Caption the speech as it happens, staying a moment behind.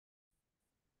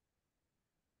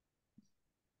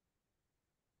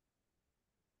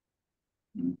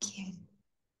Okay.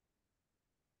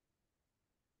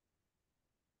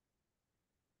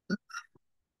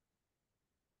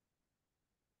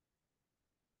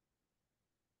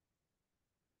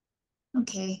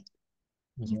 Okay.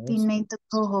 You've been Yes. made the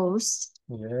co-host.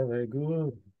 Yeah, very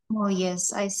good. Oh,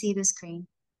 yes, I see the screen.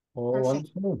 Oh, Perfect.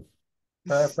 wonderful.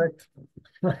 Perfect.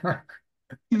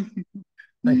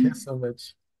 Thank you so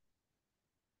much.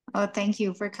 Oh, thank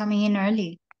you for coming in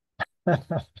early.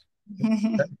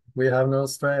 We have no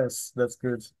stress. That's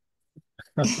good.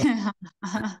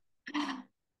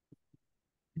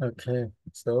 Okay,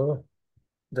 so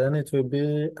then it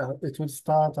will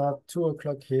start at 2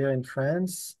 o'clock here in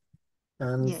France,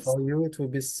 and Yes, for you it will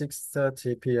be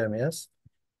 6:30 p.m., yes?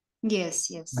 yes,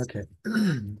 yes. Okay,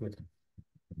 good.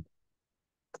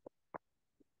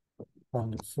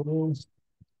 Wonderful.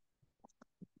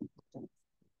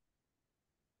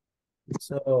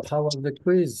 So how was the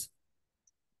quiz?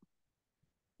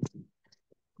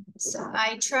 So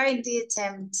I tried the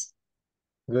attempt.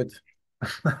 Good.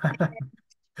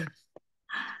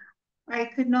 I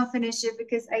could not finish it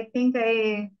because I think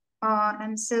I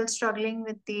am still struggling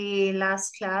with the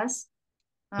last class.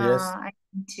 Yes, I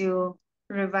need to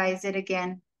revise it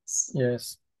again.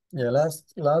 yes. Yeah,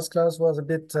 last class was a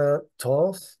bit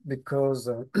tough because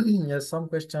yes, some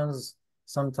questions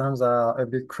sometimes are a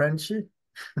bit crunchy.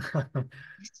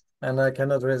 And I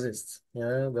cannot resist.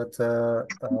 Yeah, but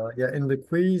yeah, in the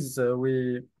quiz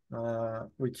we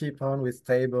keep on with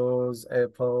tables,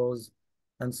 apples,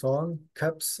 and so on,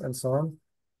 cups and so on.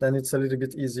 Then it's a little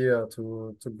bit easier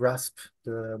to grasp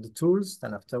the tools.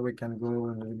 And after we can go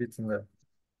a little bit in the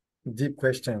deep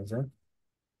questions. Yeah?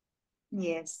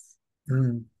 Yes.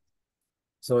 Mm.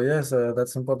 So yes,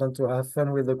 that's important to have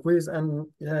fun with the quiz. And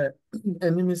yeah,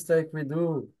 any mistake we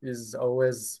do is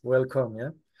always welcome. Yeah.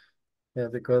 Yeah,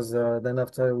 because then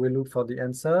after we look for the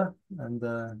answer, and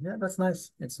yeah, that's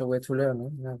nice. It's a way to learn. Huh?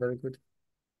 Yeah, very good.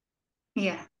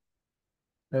 Yeah,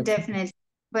 Okay. definitely.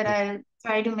 But I'll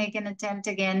try to make an attempt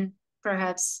again,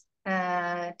 perhaps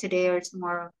today or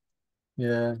tomorrow.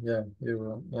 Yeah, yeah,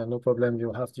 yeah, no problem.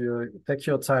 You have to take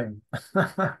your time.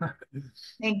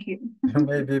 Thank you. You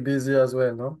may be busy as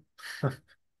well, no?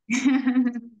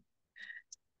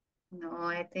 No,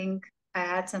 I think I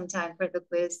had some time for the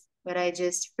quiz, but I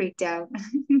just freaked out.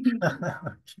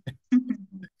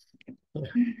 Yeah,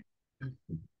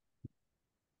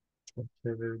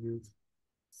 okay, very good.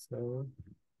 So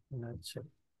let's check.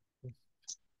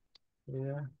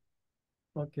 Yeah.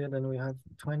 Okay, then we have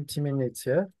 20 minutes,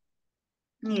 yeah?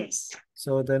 Yes.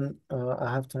 So then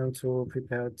I have time to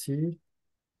prepare tea,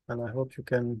 and I hope you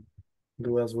can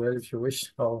do as well if you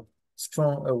wish. Or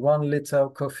strong, 1 liter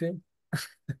coffee.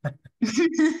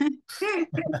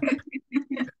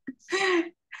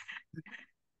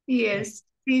 Yes,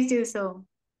 please do so.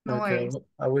 No Okay, worries.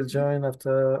 I will join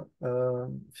after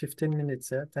 15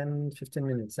 minutes, yeah? 10, 15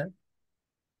 minutes, yeah?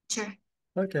 Sure.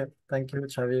 Okay, thank you,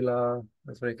 Chavila.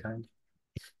 That's very kind.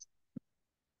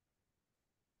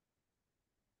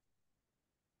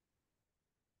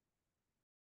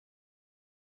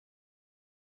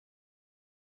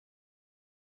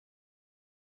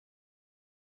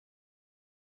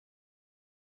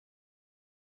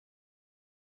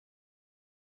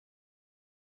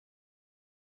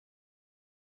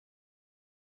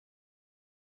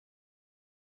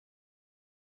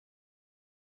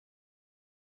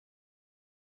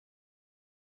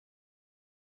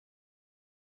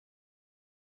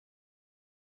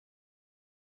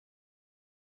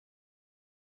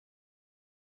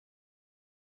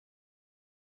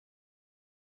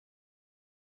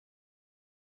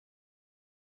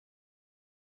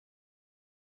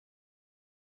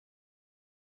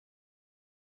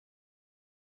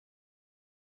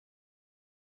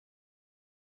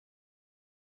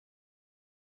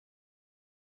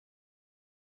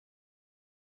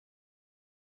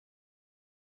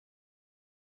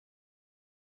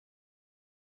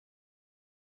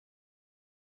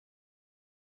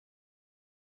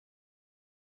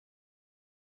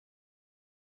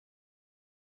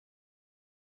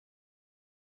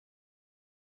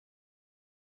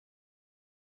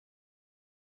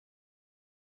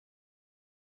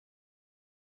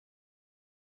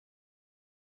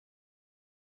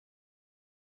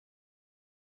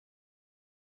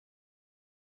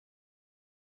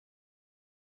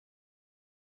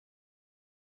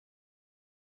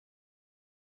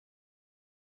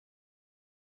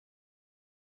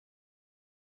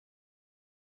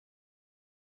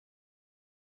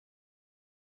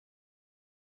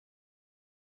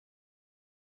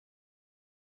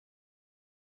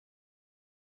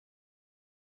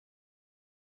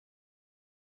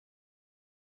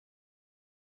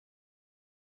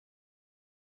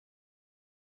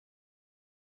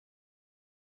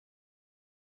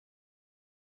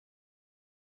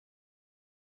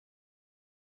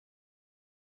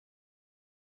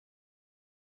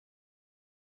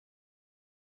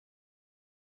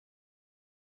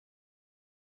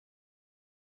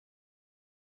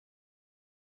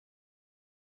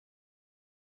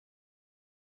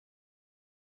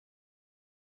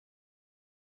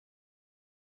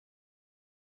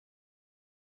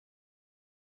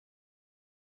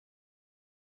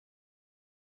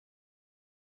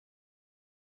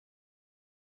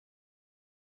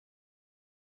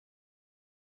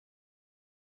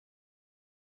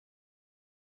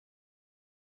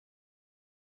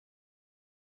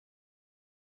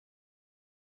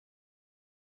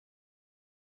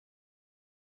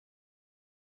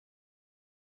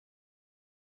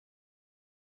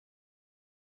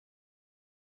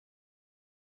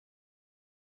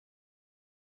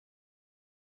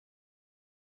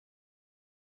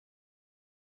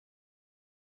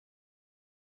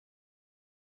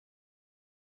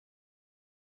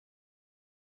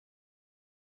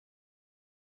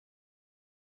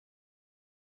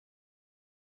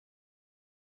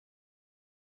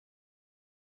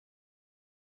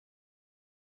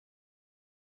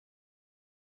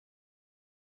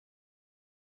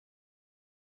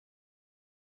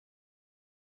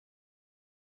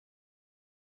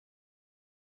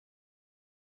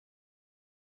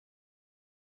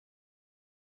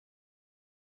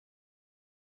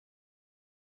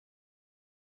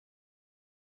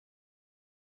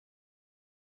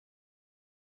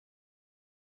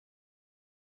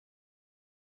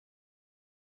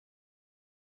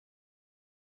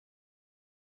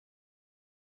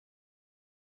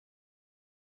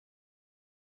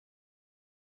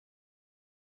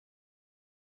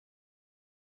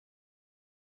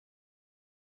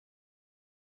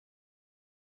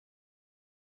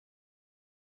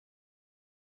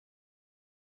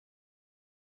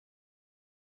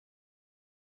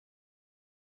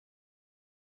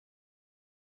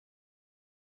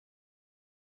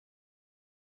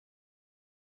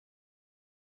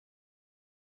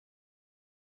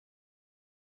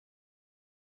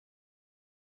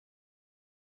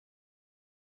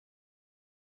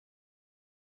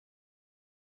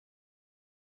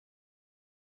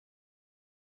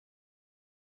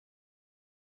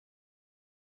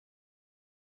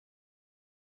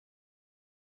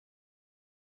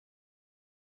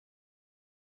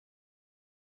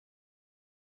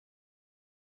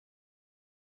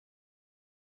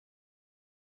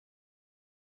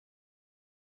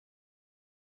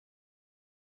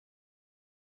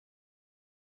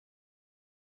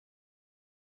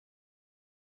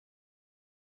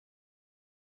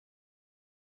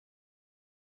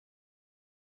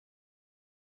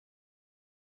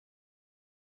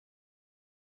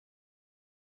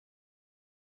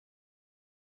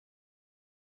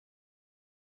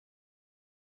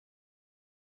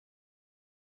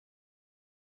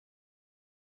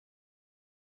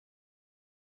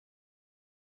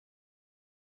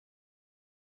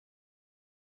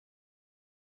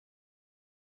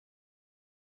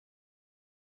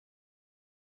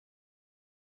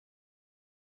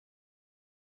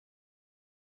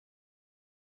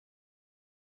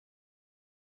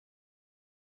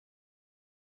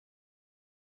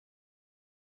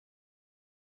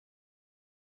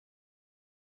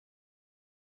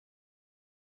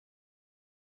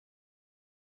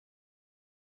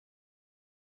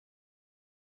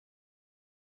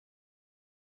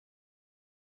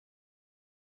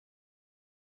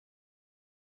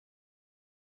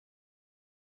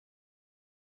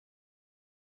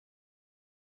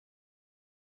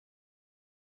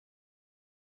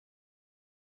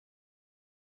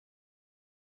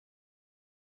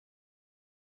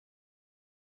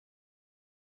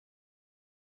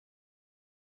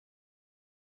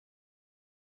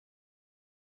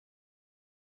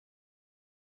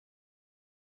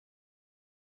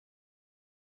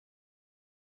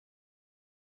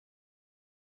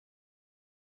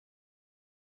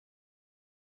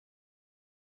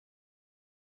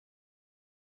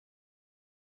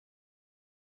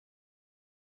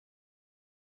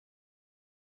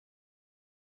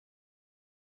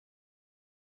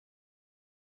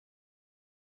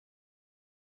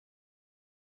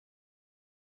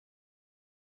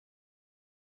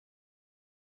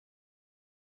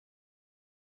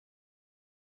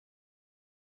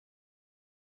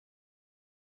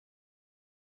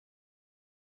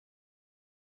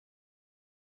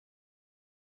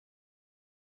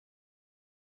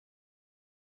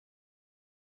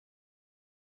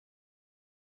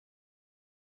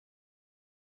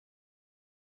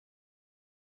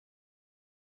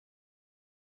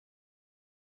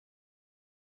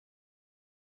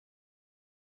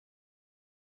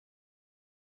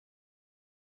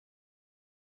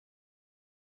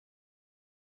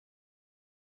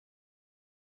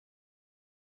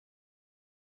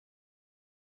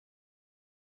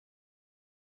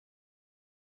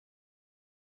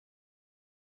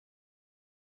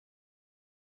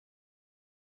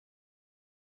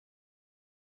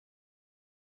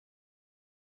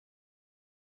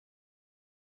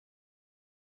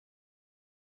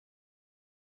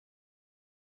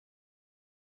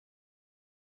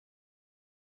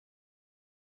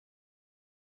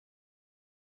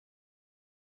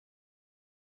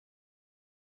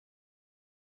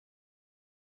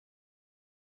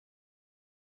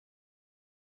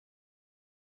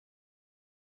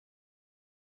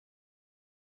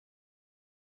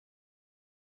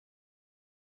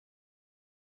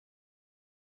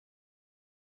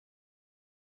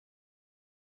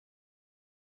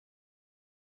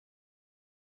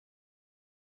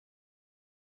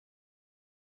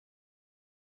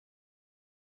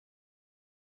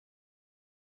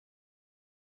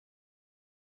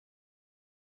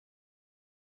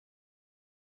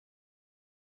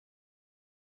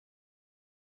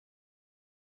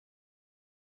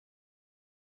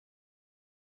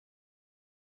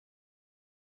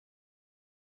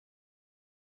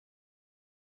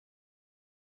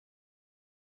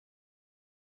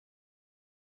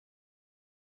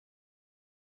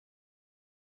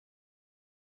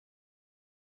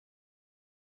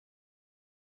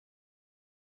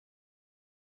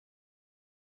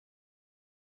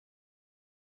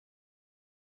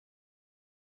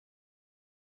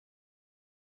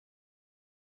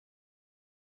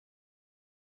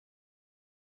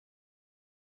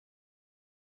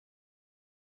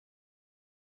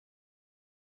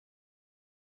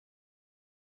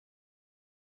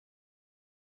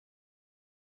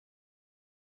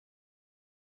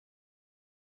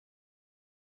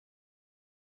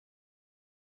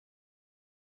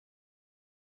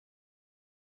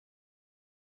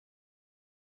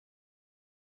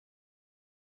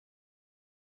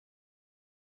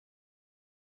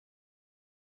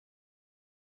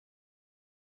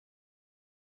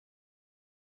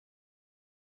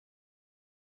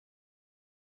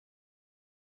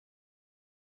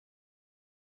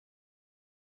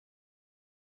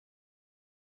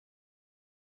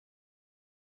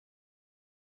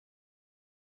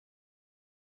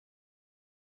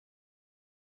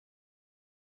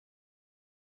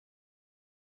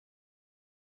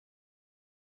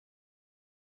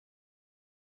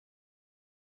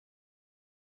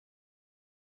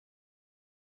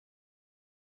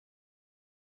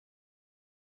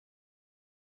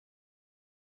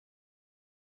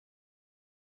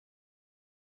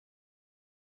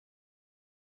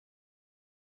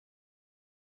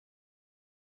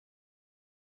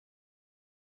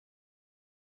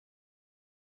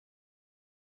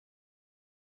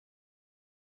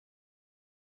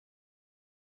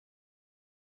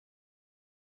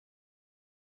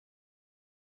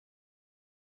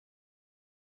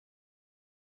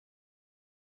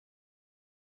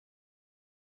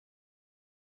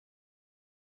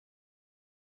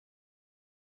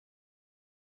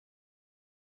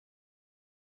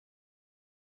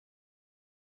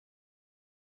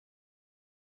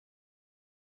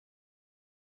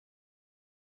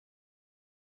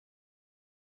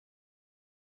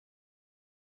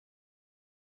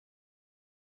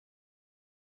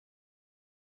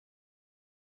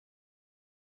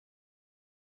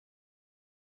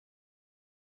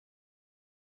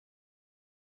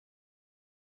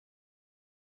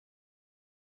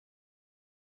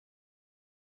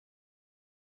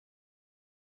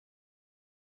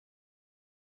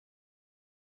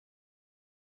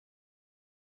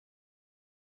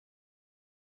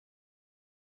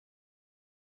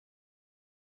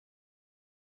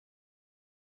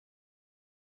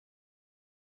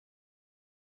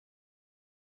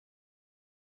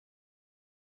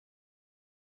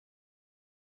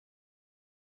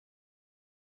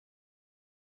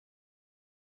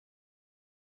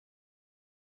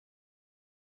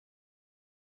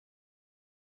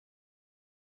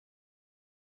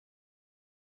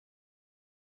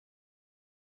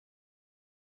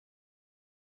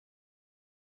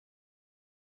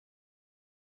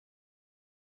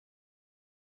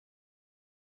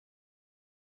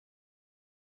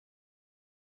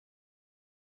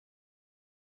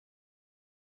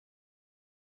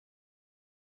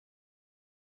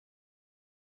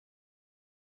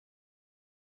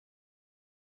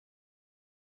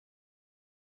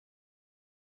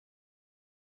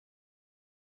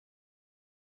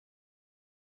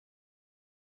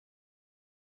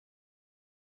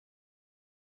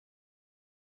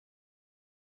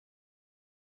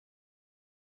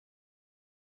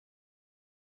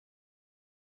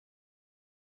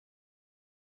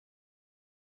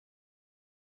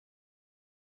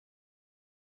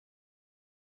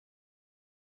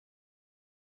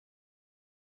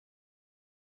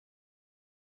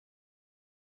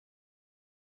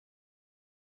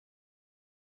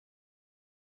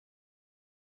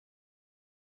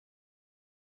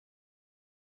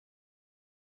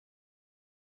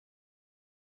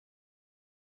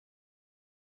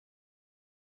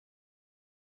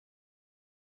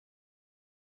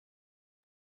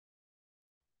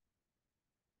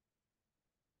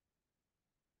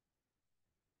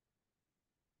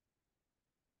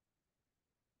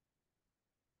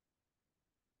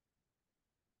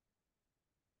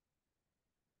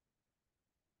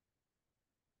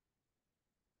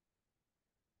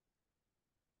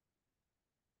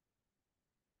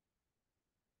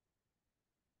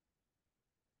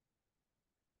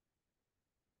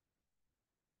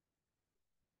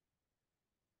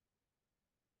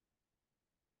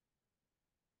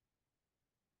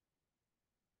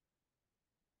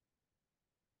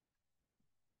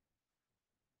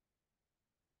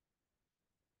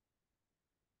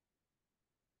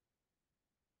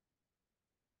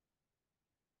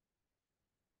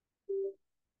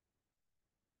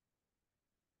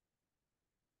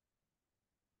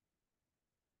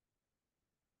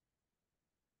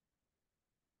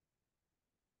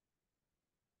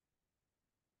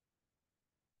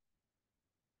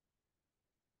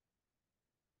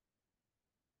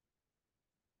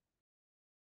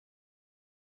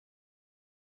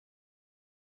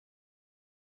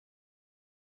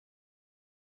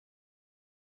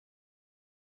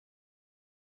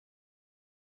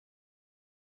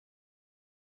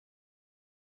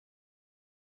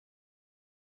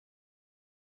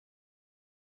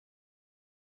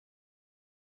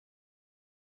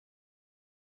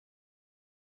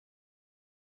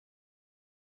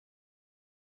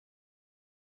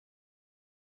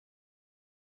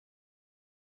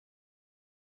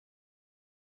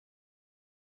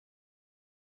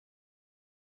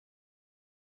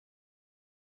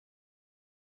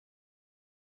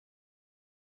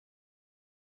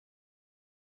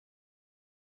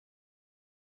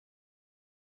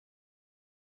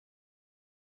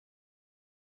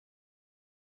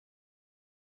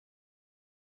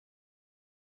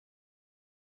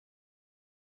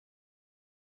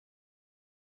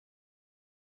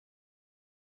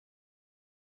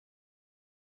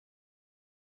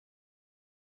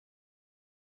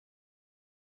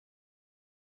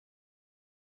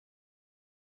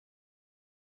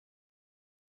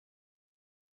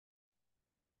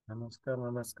 Namaskar,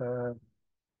 namaskar.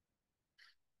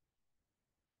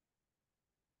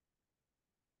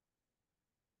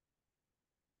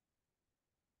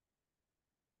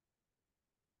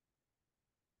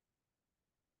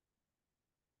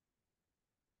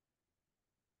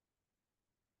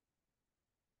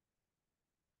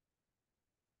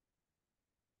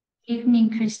 Evening,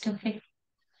 Christophe. How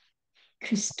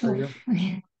are you? Christophe.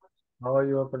 How are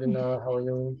you, Apolina? How are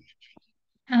you?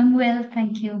 I'm well,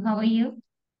 thank you. How are you?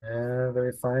 Yeah,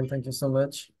 very fine. Thank you so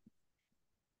much.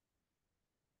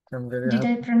 I'm very Did I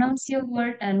happy. pronounce your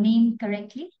word name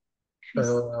correctly? Chris.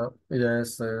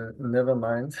 Yes, never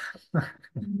mind.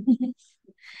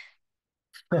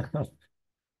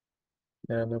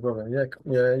 Yeah, no problem.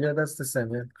 Yeah, that's the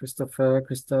same. Yeah, Christopher,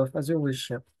 Christophe, as you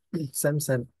wish. Yeah. Same,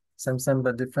 same, same,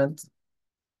 but different.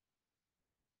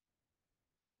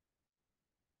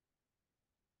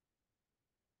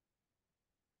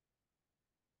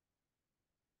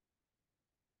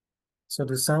 So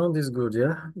the sound is good,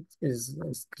 yeah?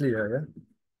 It's clear, yeah?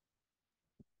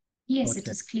 Yes, it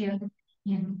Okay. is clear.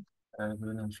 Yeah.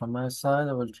 Good. And from my side,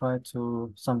 I will try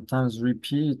to sometimes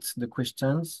repeat the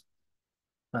questions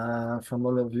from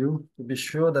all of you to be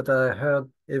sure that I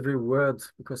heard every word,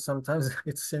 because sometimes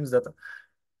it seems that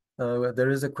there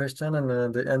is a question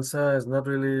and the answer is not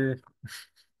really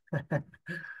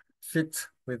fit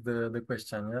with the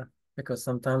question, yeah? Because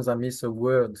sometimes I miss a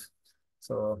word,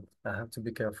 so I have to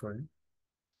be careful.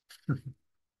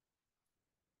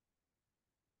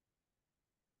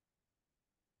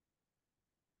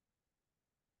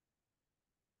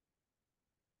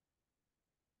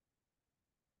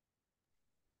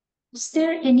 Is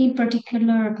there any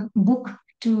particular book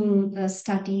to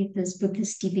study this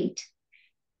Buddhist debate?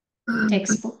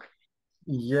 Textbook?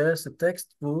 Yes, a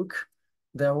textbook.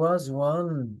 There was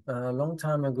one a long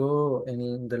time ago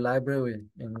in the library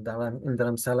in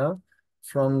Dharamsala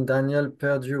from Daniel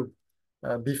Perdue.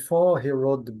 Before he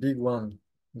wrote the big one,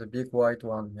 the big white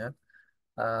one.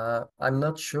 Yeah. I'm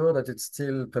not sure that it's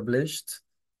still published,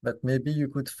 but maybe you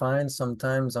could find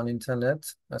sometimes on internet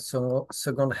a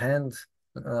second-hand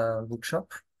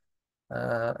bookshop,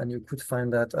 and you could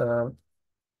find that.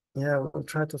 Yeah, we'll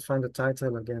try to find the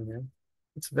title again. Yeah,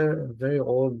 it's very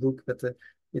old book, but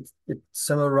it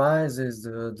summarizes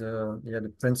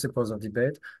the principles of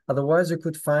debate. Otherwise, you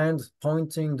could find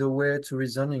pointing the way to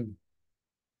reasoning.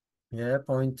 Yeah,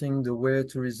 pointing the way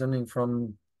to reasoning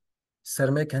from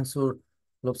Serme Kensur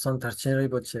Lobsan Tarcheri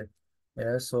Boche.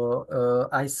 Yeah, so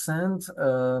I sent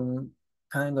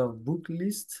kind of book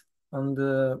list on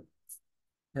the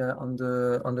on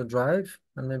the drive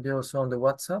and maybe also on the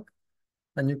WhatsApp.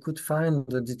 And you could find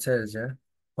the details, yeah,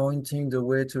 pointing the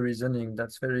way to reasoning.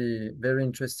 That's very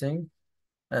interesting.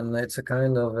 And it's a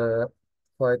kind of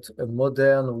quite a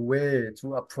modern way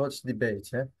to approach debate,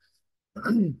 yeah.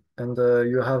 And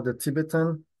you have the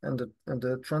Tibetan and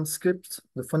the transcript,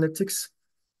 the phonetics,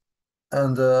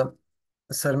 and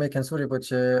Sarmek and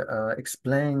Suripoche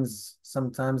explains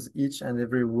sometimes each and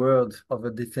every word of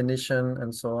a definition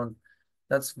and so on.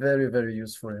 That's very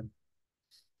useful. Yeah.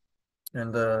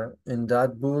 And in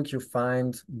that book, you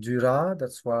find Dura,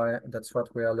 that's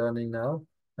what we are learning now,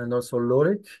 and also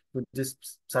Logic,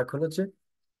 Buddhist psychology.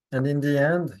 And in the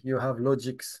end, you have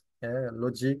logics, yeah,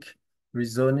 logic,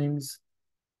 reasonings.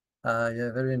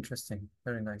 Yeah, very interesting,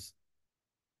 very nice.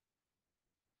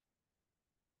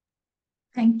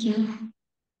 Thank you.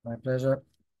 My pleasure.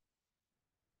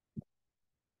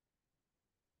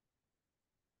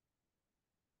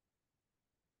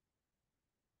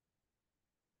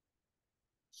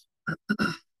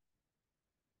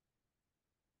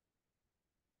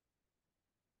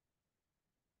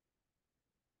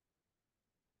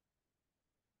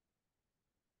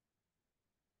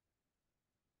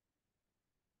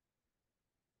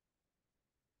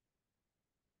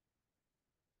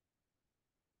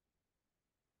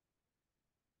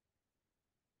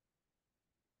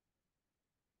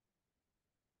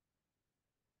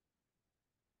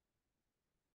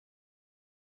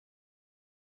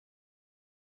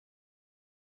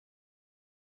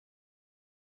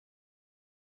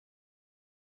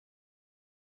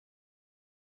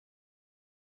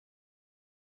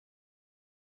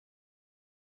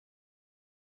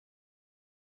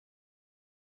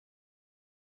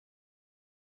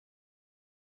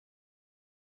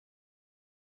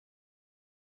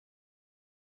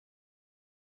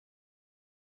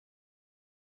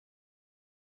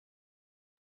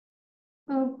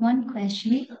 One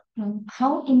question.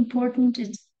 How important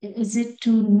is it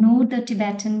to know the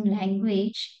Tibetan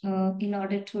language in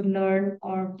order to learn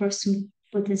or pursue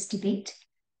Buddhist debate?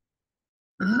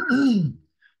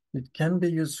 It can be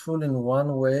useful in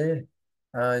one way,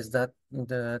 is that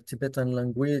the Tibetan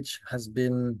language has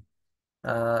been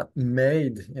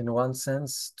made in one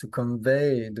sense to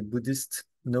convey the Buddhist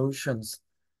notions.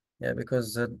 Yeah,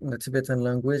 because the Tibetan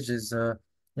language is,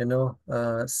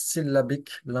 syllabic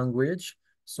language.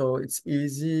 So it's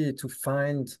easy to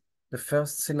find the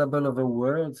first syllable of a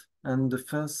word and the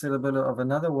first syllable of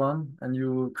another one, and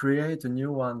you create a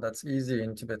new one that's easy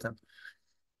in Tibetan.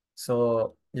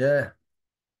 So yeah,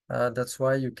 that's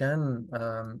why you can,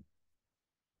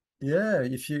 yeah,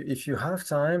 if you have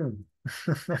time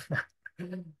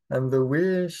and the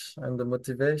wish and the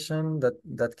motivation,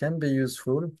 that can be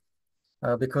useful.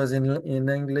 Because in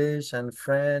English and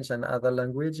French and other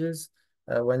languages,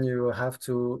 when you have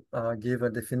to give a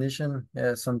definition,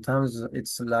 sometimes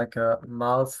it's like a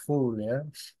mouthful, yeah,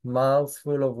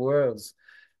 mouthful of words.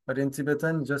 But in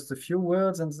Tibetan, just a few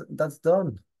words and that's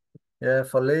done. Yeah,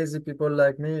 for lazy people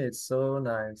like me, it's so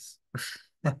nice.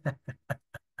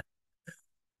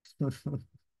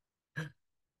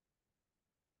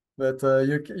 But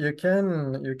you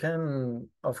can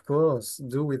of course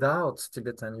do without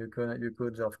Tibetan. You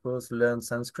could of course learn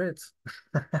Sanskrit.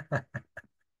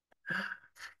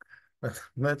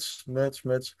 Much, much,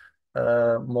 much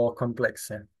more complex,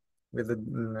 yeah, with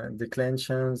the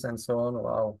declensions and so on.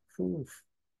 Wow. Oof.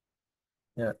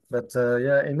 Yeah, but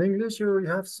yeah, in English you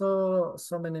have so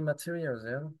many materials,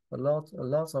 yeah, a lot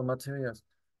of materials,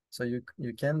 so you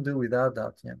can do without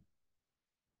that, yeah,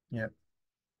 yeah.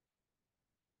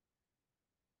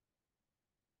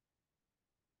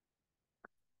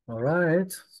 All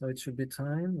right, so it should be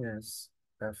time. Yes,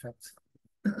 perfect.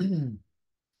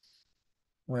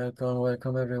 Welcome,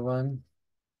 welcome everyone.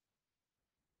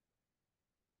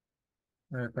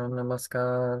 Welcome,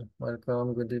 namaskar.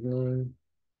 Welcome, good evening.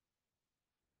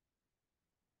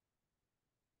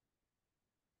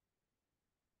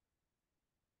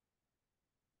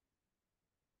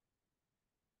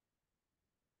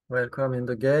 Welcome in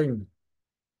the game.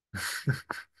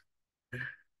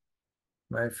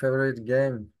 My favorite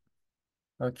game.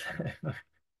 Okay.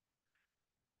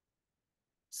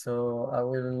 So I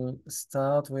will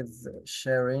start with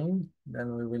sharing,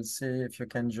 then we will see if you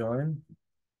can join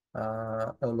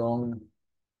along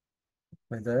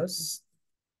with us.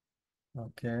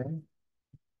 Okay,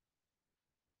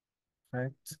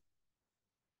 right.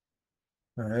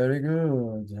 Very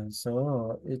good.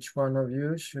 So each one of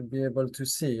you should be able to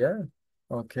see, yeah?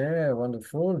 Okay,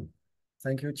 wonderful.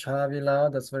 Thank you,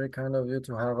 Chavila. That's very kind of you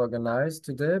to have organized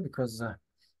today because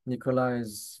Nicola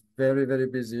is very, very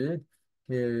busy.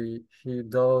 He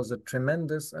does a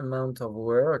tremendous amount of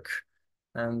work.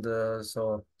 And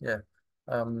so, yeah,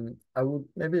 I would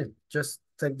maybe just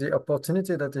take the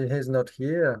opportunity that he is not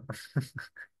here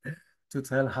to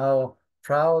tell how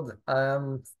proud I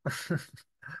am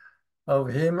of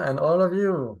him and all of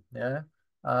you. Yeah.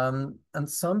 And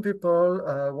some people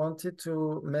wanted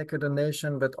to make a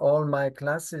donation, but all my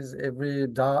classes, every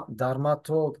Dharma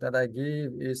talk that I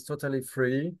give is totally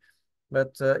free.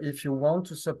 But if you want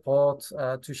to support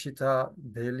Tushita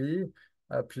daily,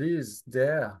 please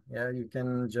there, yeah, you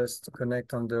can just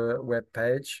connect on the web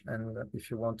page. And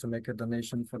if you want to make a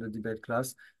donation for the debate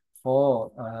class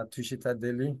for Tushita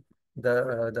daily,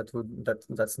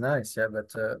 that's nice, yeah.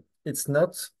 But it's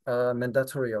not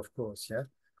mandatory, of course, yeah.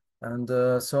 And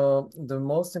so the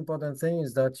most important thing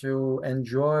is that you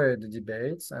enjoy the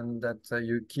debates and that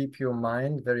you keep your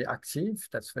mind very active.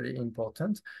 That's very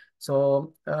important.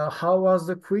 So how was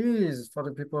the quiz for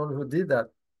the people who did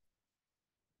that?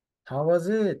 How was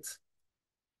it?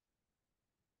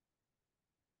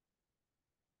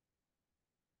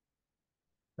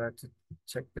 Try to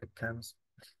check the cams.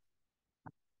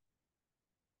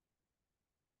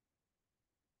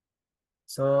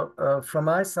 So from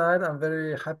my side, I'm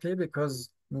very happy because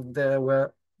there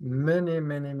were many,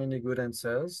 many, many good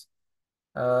answers.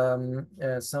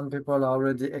 Some people are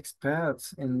already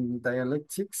experts in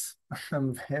dialectics.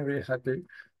 I'm very happy.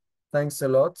 Thanks a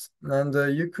lot. And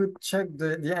you could check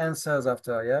the answers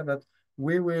after, yeah? But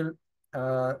we will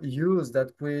use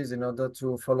that quiz in order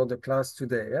to follow the class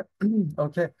today, yeah?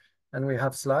 Okay. And we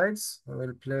have slides.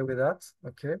 We'll play with that.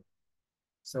 Okay.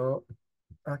 So,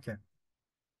 okay.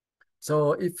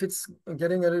 So if it's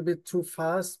getting a little bit too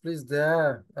fast, please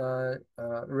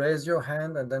raise your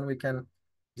hand and then we can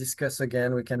discuss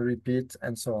again, we can repeat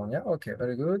and so on. Yeah, okay,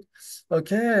 very good.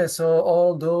 Okay, so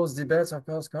all those debates, of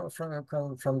course, come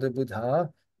from the Buddha.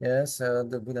 Yes,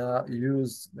 the Buddha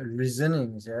used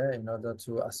reasonings, yeah, in order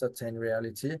to ascertain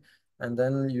reality. And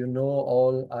then you know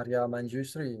all Arya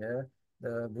Manjushri, yeah,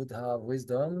 the Buddha of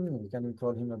wisdom. We can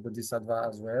call him a Bodhisattva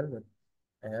as well, but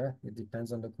yeah, it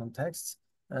depends on the context.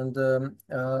 And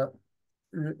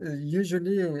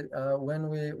usually when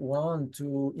we want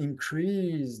to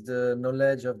increase the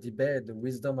knowledge of debate, the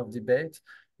wisdom of debate,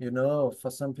 you know,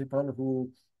 for some people who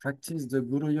practice the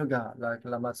Guru Yoga, like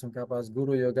Lama Tsongkhapa's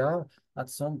Guru Yoga, at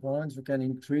some point you can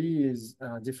increase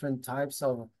different types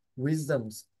of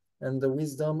wisdoms. And the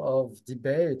wisdom of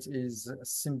debate is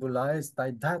symbolized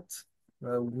by that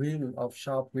wheel of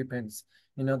sharp weapons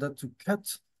in order to cut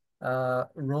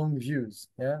wrong views.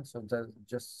 Yeah, so that's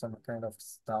just some kind of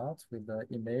start with the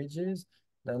images.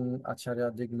 Then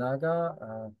Acharya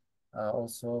Dignaga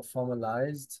also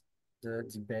formalized the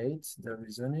debate, the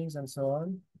reasonings, and so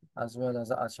on, as well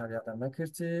as Acharya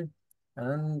Dhammakirti.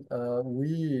 And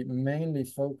we mainly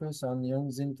focus on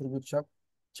Yongzin Turguchok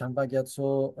Champa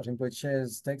Gyatso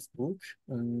Rinpoche's textbook,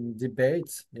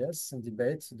 debate, yes,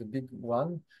 debate, the big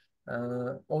one.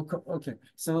 Okay,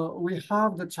 so we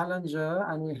have the challenger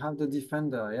and we have the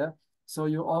defender, yeah? So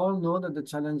you all know that the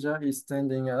challenger is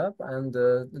standing up and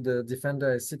the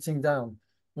defender is sitting down.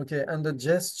 Okay, and the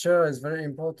gesture is very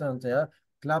important, yeah?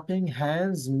 Clapping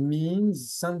hands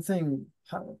means something.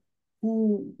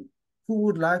 Who, who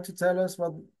would like to tell us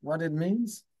what it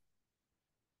means?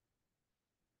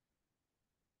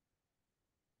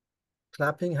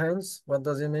 Clapping hands, what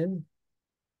does it mean?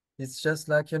 It's just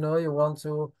like, you know, you want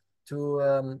to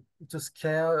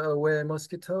scare away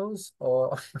mosquitoes,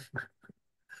 or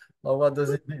or what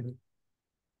does it mean?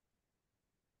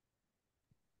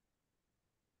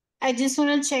 I just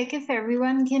want to check if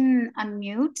everyone can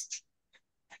unmute.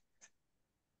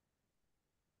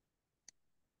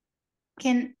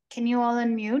 Can you all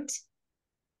unmute?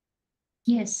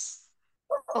 Yes.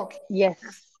 Okay. Yes.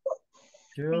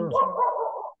 Sure. Thank you.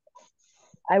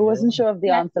 I wasn't Yeah. sure of the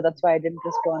Yeah. answer, that's why I didn't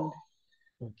respond.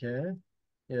 Okay.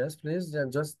 Yes, please. Yeah,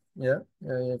 just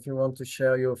if you want to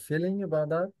share your feeling about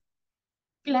that.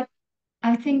 Clap.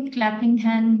 I think clapping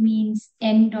hand means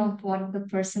end of what the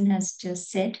person has just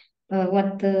said,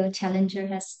 what the challenger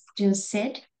has just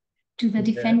said to the Yeah.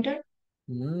 defender.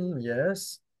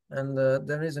 Yes. And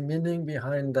there is a meaning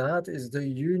behind that is the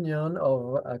union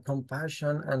of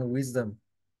compassion and wisdom.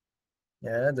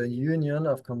 Yeah, the union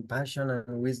of compassion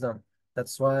and wisdom.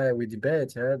 That's why we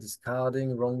debate, yeah,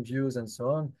 discarding wrong views and so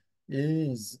on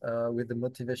is with the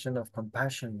motivation of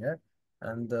compassion, yeah.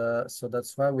 And so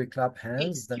that's why we clap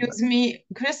hands. Then, Excuse me,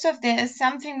 Christoph, there is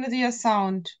something with your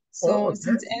sound. oh, So okay.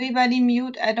 since everybody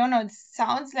mute, I don't know, it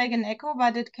sounds like an echo,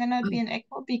 but it cannot be an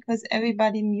echo because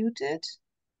everybody muted.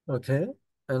 Okay.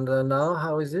 And now,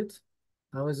 how is it?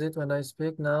 How is it when I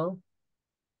speak now?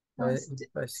 If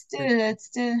I speak. It's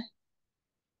still.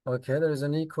 Okay, there is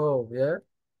an echo, yeah.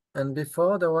 And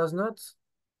before there was not?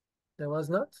 There was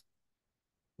not?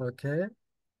 Okay.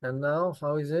 And now,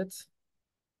 how is it?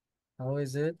 How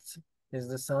is it? Is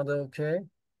the sound okay?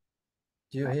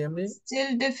 Do you hear me?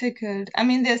 Still difficult. I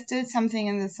mean, there's still something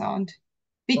in the sound.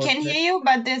 We can Okay. hear you,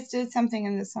 but there's still something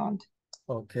in the sound.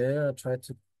 Okay, I'll try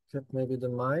to cut maybe the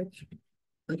mic.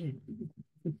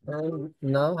 And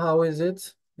now, how is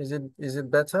it? Is it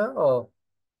better or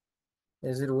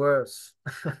is it worse?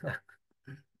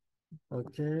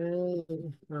 Okay.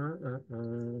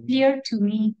 Clear to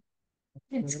me.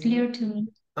 It's clear to me.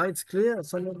 It's clear.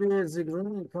 So maybe the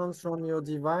green comes from your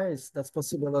device. That's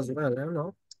possible as well, I don't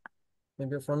know.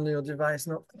 Maybe from your device,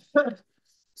 no?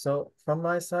 So from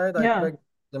my side, I Yeah, plug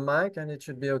the mic and it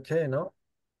should be okay, no?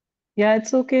 yeah,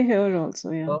 it's okay here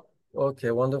also. Yeah. Oh,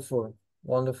 okay, wonderful,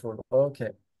 wonderful.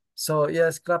 Okay. So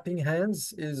yes, clapping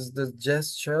hands is the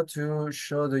gesture to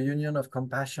show the union of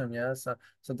compassion. Yes,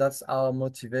 so that's our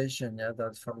motivation. Yeah,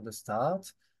 that's from the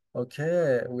start.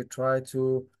 Okay, we try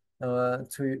to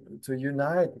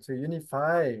unite, to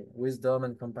unify wisdom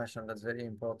and compassion. That's very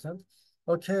important.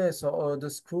 Okay, so the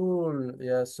school,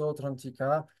 yeah,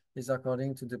 Sotrantika is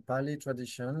according to the Pali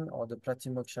tradition or the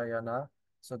Pratimokshayana.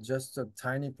 So just a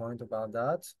tiny point about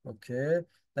that. Okay.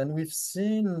 And we've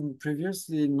seen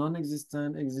previously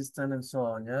non-existent, existent, and so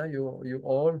on. Yeah, you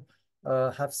all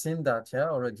have seen that, yeah,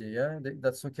 already. Yeah,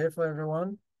 that's okay for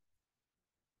everyone.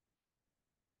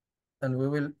 And we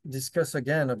will discuss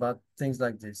again about things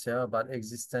like this, yeah, about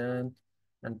existent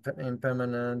and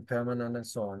impermanent, permanent, and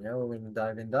so on. Yeah, we will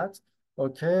dive in that.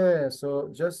 Okay, so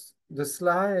just the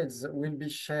slides will be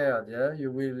shared. Yeah,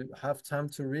 you will have time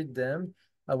to read them.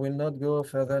 I will not go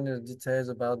further into details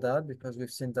about that because we've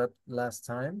seen that last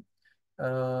time.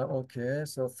 Okay,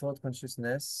 so thought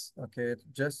consciousness. Okay,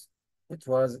 it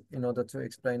was in order to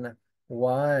explain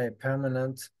why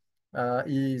permanent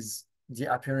is the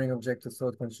appearing object of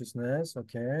thought consciousness.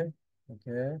 Okay,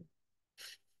 okay.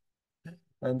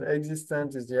 And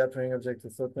existent is the appearing object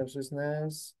of thought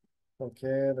consciousness.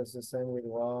 Okay, that's the same with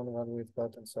one with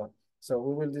thought, and so on. So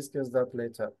we will discuss that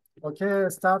later. Okay,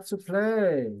 start to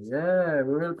play. Yeah,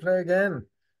 we will play again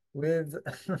with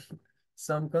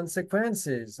some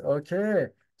consequences. Okay,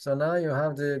 so now you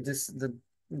have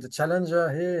the challenger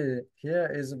here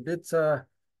is a bit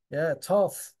yeah,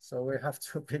 tough, so we have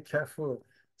to be careful.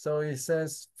 So he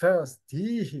says first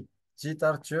die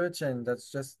Gitartürchen.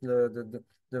 That's just the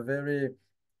very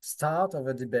start of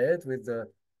a debate with the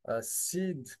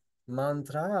seed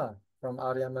mantra from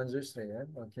Arya Manjushri. Yeah?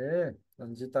 Okay,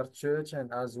 and Gitartürchen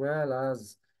as well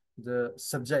as the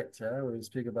subject. Yeah, we will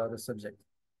speak about the subject.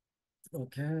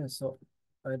 Okay, so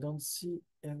I don't see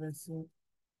everything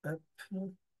up.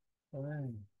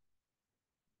 Right.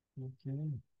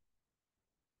 Okay.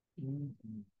 Mhm.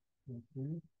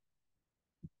 Okay.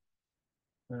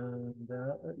 And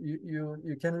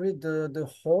you can read the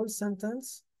whole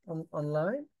sentence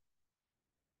online.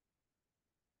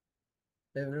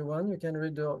 Everyone, you can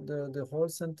read the whole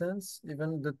sentence,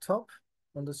 even the top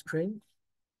on the screen.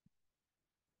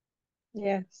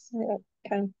 Yes, yeah,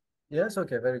 can. Yes,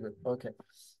 okay, very good. Okay.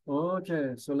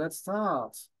 Okay, so let's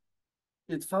start.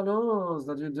 It follows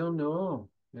that you don't know.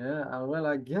 Yeah, well,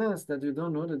 I guess that you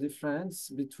don't know the difference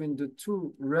between the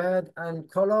two, red and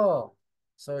color.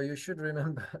 So you should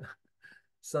remember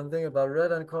something about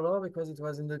red and color because it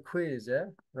was in the quiz, yeah?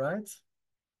 Right?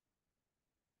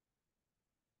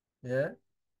 Yeah.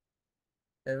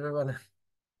 Everyone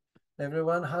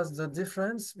everyone has the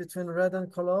difference between red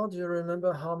and color. Do you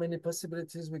remember how many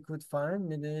possibilities we could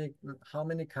find? How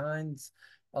many kinds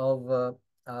of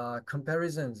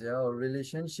comparisons, yeah, or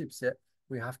relationships, yeah?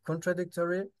 We have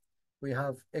contradictory, we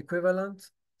have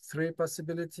equivalent, 3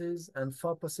 possibilities, and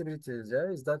 4 possibilities,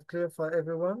 yeah? Is that clear for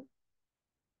everyone?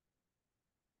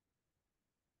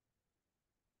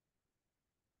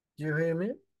 Do you hear me?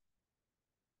 Hello?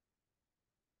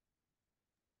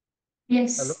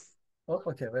 Yes. Oh,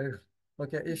 okay, very good.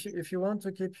 Okay, if you want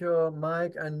to keep your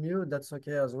mic and mute, that's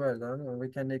okay as well. We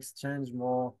can exchange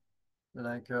more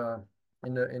like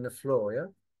in the flow, yeah,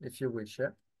 if you wish,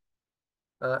 yeah.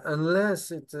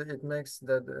 Unless it makes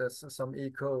that some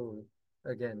echo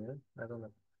again, yeah. I don't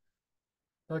know.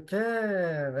 Okay,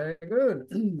 very good.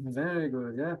 Very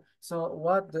good, yeah. So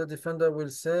what the defender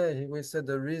will say, he will say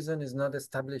the reason is not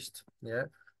established, yeah.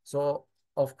 So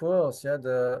of course, yeah,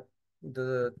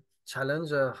 the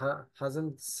challenger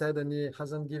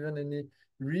hasn't given any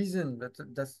reason, but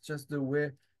that's just the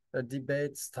way a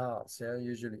debate starts, yeah,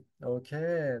 usually.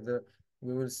 Okay,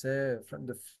 we will say from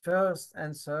the first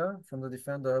answer from the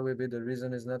defender will be the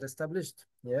reason is not established,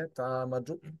 yeah.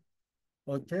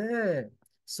 Okay,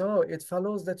 so it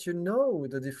follows that you know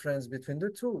the difference between the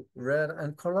two, red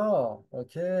and color.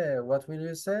 Okay, what will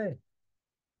you say?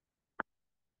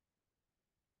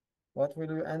 What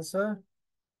will you answer?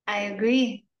 I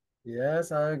agree.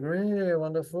 Yes, I agree.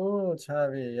 Wonderful,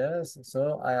 Chavi. Yes,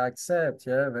 so I accept.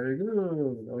 Yeah, very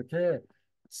good. Okay,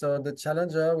 so the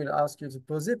challenger will ask you to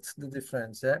posit the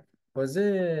difference. Yeah,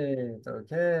 posit.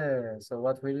 Okay, so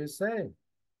what will you say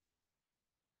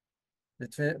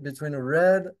between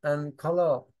red and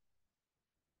color?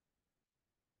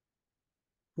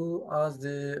 Who has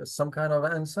some kind of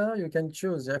answer? You can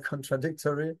choose, yeah,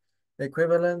 contradictory,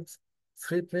 equivalent,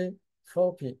 3P,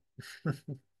 4P.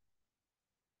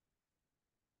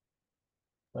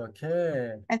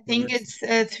 Okay, I think it's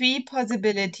 3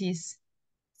 possibilities.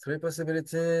 3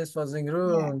 possibilities for Yeah.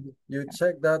 Zingrun. You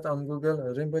check that on Google,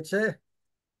 Rinpoche?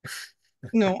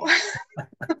 No.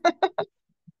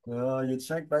 No, you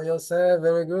check by yourself,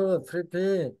 very good,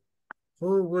 3P.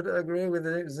 Who would agree with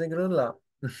Zingrunla?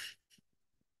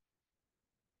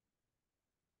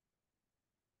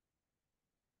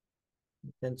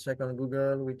 You can check on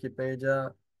Google,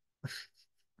 Wikipedia.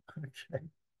 Okay.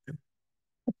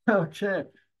 Okay,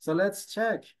 so let's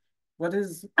check. What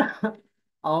is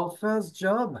our first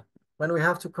job when we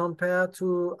have to compare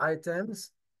two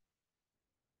items?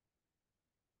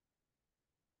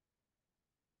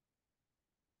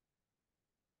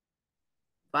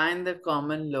 Find the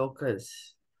common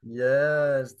locus.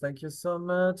 Yes, thank you so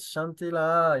much,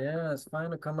 Shantila. Yes,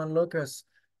 find a common locus.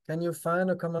 Can you find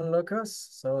a common locus?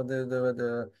 So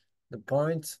the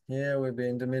point here will be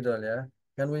in the middle, yeah?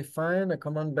 Can we find a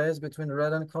common base between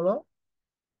red and color?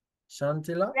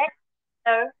 Shantila? Red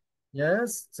color.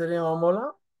 Yes, c'est en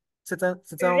mola? C'est un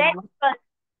Red mola? color.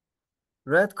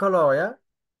 Red color, yeah?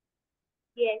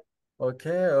 Yes.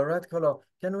 Okay, a red color.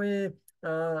 Can we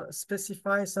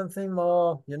specify something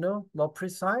more, more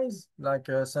precise, like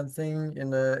something in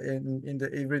the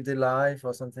everyday life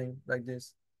or something like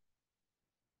this?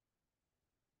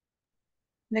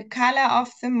 The color of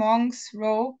the monk's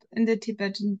robe in the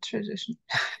Tibetan tradition.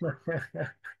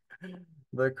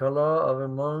 The color of a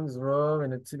monk's robe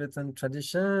in a Tibetan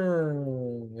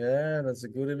tradition. Yeah, that's a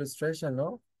good illustration,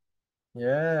 no?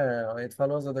 Yeah, it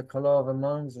follows that the color of a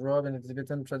monk's robe in the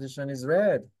Tibetan tradition is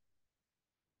red.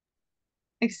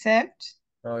 Except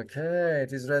Okay,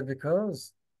 it is red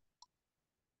because.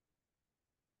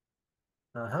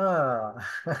 Aha.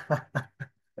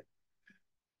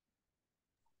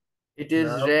 It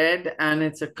is Now, red and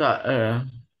it's a color.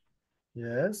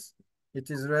 yes,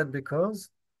 it is red because.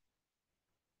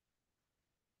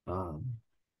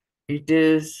 It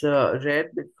is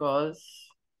red because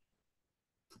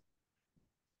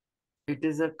it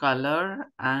is a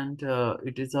color and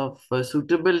it is of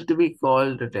suitable to be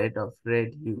called red of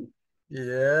red hue.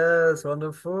 Yes,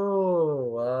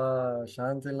 wonderful. Wow,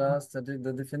 Shantila studied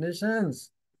the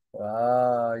definitions.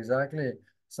 Wow, exactly.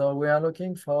 So we are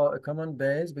looking for a common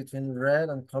base between red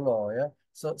and color, yeah?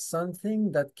 So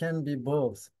something that can be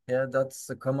both, yeah? That's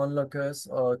a common locus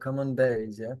or a common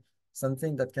base, yeah?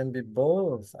 Something that can be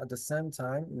both at the same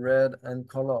time, red and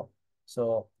color.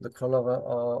 So the color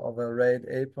of a red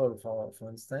apple, for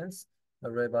instance,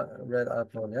 a red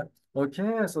apple, yeah?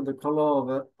 Okay, so the color of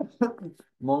a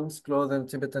monk's cloth and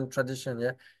Tibetan tradition,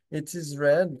 yeah. It is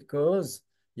red because,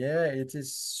 yeah, it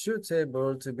is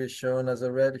suitable to be shown as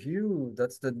a red hue.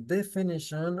 That's the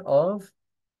definition of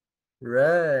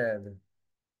red.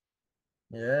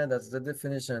 Yeah, that's the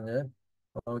definition, yeah.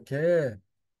 Okay,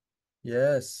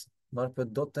 yes. Marco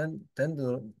do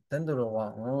tendero.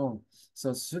 Oh.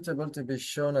 So suitable to be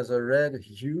shown as a red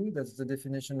hue, that's the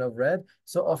definition of red.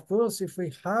 So of course, if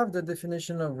we have the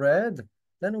definition of red,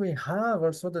 then we have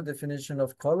also the definition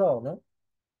of color, no?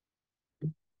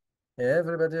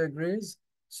 Everybody agrees?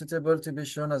 Suitable to be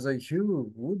shown as a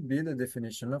hue would be the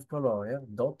definition of color, yeah?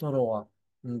 Dotoroa,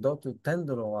 dotu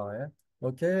tendoroa, yeah?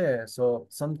 Okay, so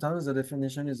sometimes the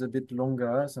definition is a bit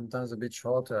longer, sometimes a bit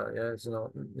shorter, yeah?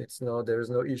 There is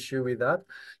no issue with that.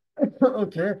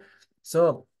 Okay,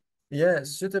 so yeah,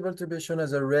 suitable to be shown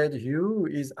as a red hue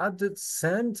is at the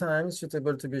same time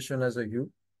suitable to be shown as a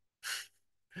hue,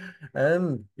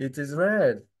 and it is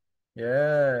red.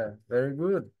 Yeah, very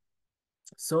good.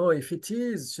 So if it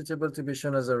is suitable to be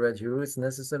shown as a red hue, it's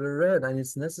necessarily red and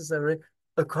it's necessarily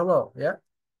a color. Yeah,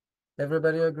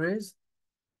 everybody agrees?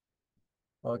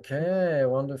 Okay,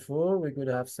 wonderful. We could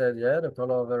have said, yeah, the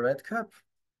color of a red cup.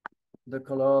 The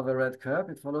color of a red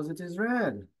cup, it follows it is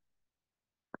red.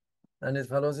 And it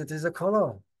follows it is a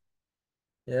color.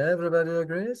 Yeah, everybody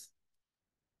agrees?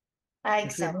 I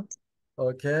accept.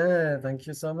 Okay, thank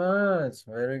you so much.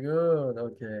 Very good.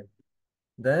 Okay.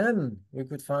 Then we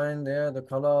could find there the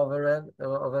color of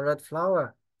a red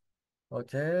flower.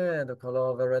 Okay, the color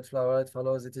of a red flower, it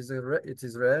follows it is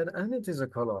red and it is a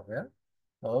color, yeah?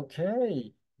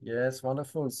 Okay, yes,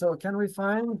 wonderful. So can we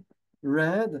find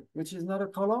red, which is not a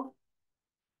color?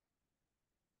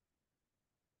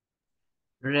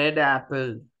 Red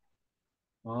apple.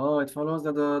 Oh, it follows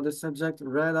that the subject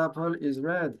red apple is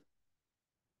red.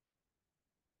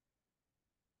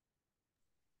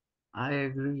 I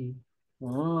agree.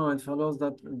 Oh, it follows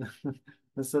that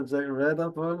the subject red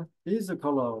apple is a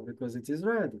color because it is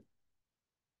red.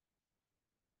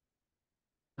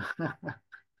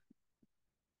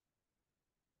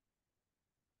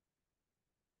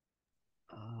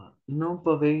 No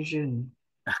pervasion.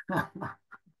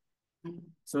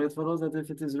 So it follows that if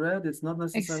it is red, it's not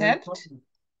necessarily a color.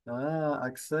 except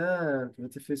Accept.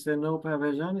 But if you say no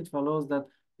perversion, it follows that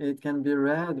it can be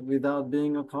red without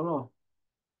being a color.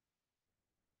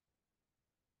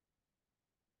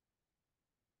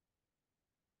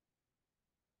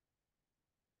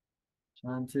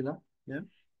 Shantila, yeah.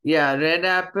 Yeah, red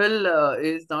apple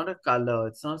is not a color.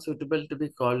 It's not suitable to be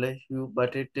called a hue,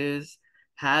 but it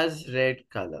has red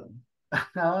color.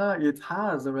 It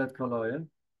has a red color, yeah.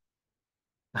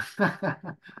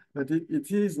 But it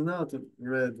is not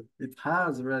red. It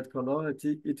has red color.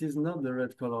 It is not the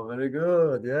red color. Very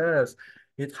good. Yes.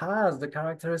 It has the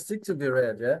characteristic to be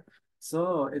red, yeah.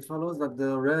 So it follows that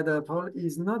the red apple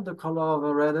is not the color of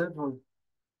a red apple.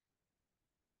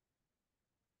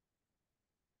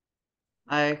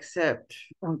 I accept.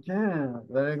 Okay,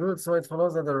 very good. So it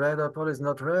follows that the red apple is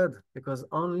not red because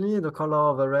only the color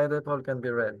of a red apple can be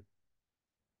red.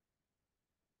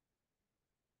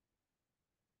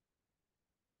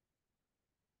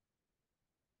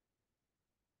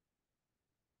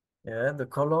 Yeah, the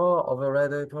color of a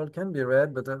red apple can be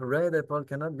red, but a red apple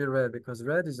cannot be red because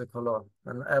red is a color.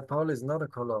 An apple is not a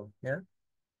color. Yeah.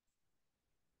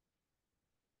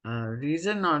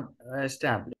 Reason not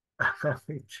established.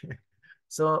 Okay.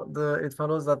 So it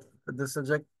follows that the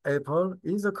subject apple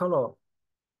is a color.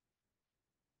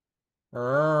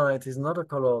 Ah, it is not a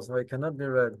color, so it cannot be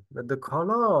red. But the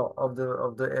color of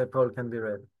the apple can be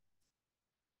red.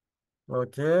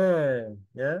 Okay,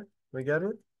 yeah, we got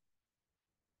it.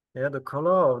 Yeah, the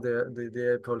color of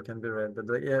the apple can be red, but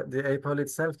the apple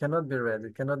itself cannot be red.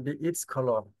 It cannot be its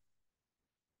color.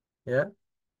 Yeah.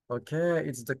 Okay,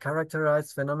 it's the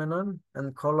characterized phenomenon,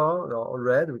 and color or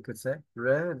red, we could say.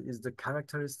 Red is the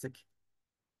characteristic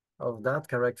of that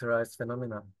characterized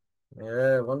phenomenon.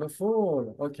 Yeah,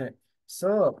 wonderful. Okay,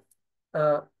 so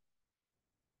uh,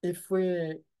 if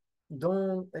we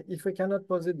cannot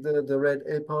posit the red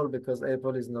apple because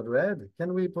apple is not red,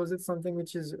 can we posit something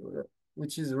which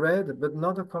is red but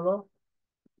not a color?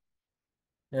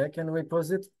 Yeah, can we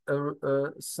posit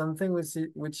something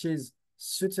which is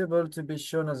suitable to be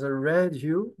shown as a red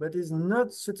hue, but is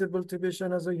not suitable to be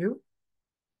shown as a hue?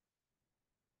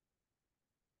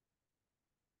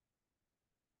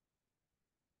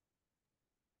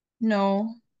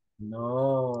 No.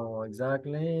 No,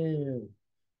 exactly.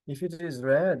 If it is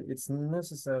red, it's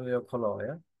necessarily a color,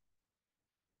 yeah?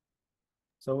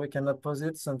 So we cannot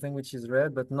posit something which is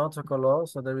red, but not a color,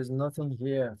 so there is nothing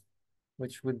here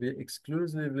which would be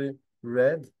exclusively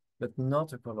red, but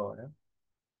not a color, yeah?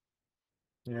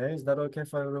 Yeah, is that okay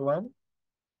for everyone?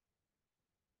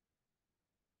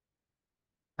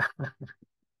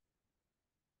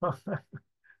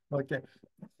 Okay.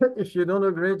 If you don't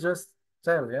agree, just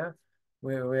tell, yeah?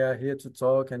 We are here to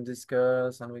talk and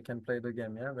discuss and we can play the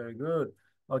game, yeah? Very good.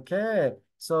 Okay,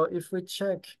 so if we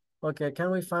check, okay, can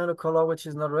we find a color which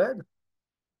is not red?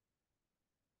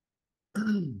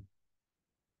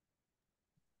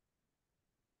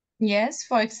 Yes,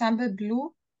 for example,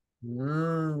 blue.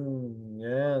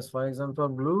 Yes, for example,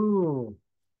 blue.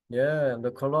 Yeah, the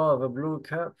color of a blue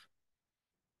cup.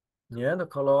 Yeah, the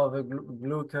color of a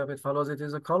blue cup, it follows it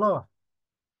is a color.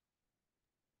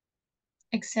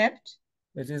 Except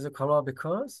It is a color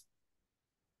because?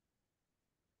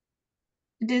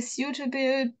 it is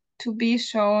suitable to be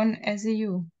shown as a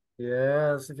hue.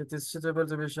 Yes, if it is suitable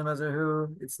to be shown as a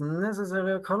hue, it's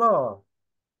necessarily a color.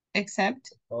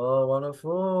 Except Oh,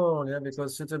 wonderful. Yeah,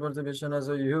 because suitable to be shown as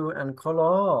a hue and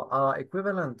color are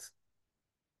equivalent.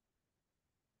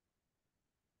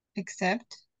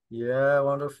 except Yeah,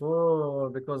 wonderful.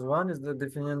 Because one is the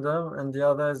definition and the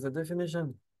other is the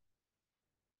definition.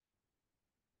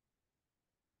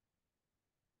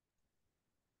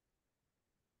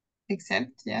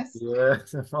 yes.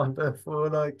 Yes,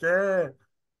 wonderful. Okay.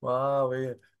 Wow,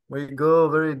 we go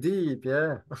very deep,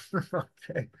 yeah.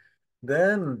 Okay.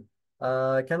 Then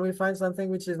can we find something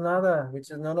which is none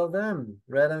of them?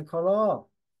 Red and color.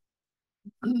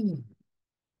 Who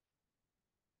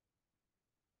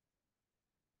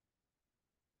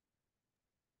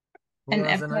An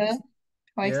has the next? apple,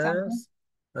 for example. Yes.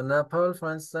 An apple,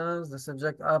 for instance, the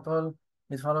subject apple,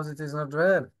 it follows it is not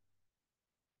red.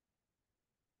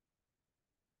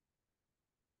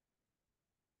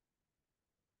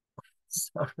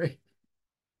 Sorry.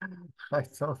 I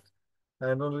don't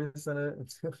I don't listen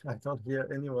I don't hear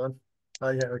anyone.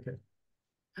 Oh yeah, okay.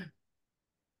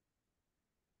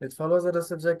 It follows that the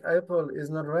subject apple is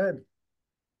not red.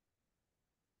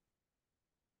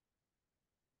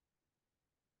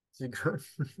 You good?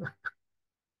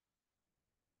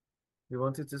 You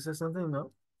wanted to say something?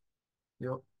 No?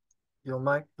 Your your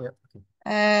mic? Yeah,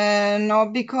 okay. No,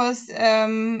 because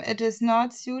it is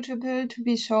not suitable to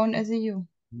be shown as a hue.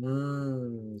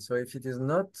 So if it is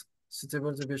not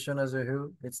suitable to be shown as a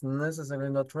hue, it's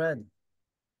necessarily not red.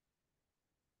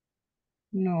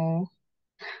 No.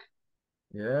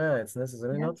 Yeah, it's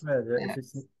necessarily not Yes. red. Yeah, if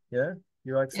it's Yes. yeah,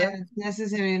 you Yeah, accept?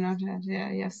 necessarily not that.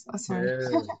 Yeah, yes. Oh, sorry.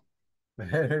 Yeah,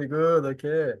 very good.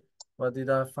 Okay. What did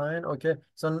I find? Okay.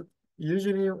 So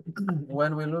usually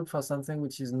when we look for something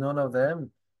which is none of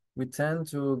them, we tend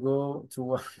to go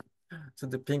to to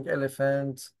the pink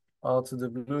elephant or to the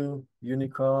blue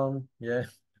unicorn. Yeah.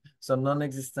 So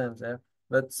non-existent. Yeah.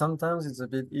 But sometimes it's a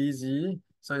bit easy.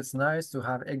 So it's nice to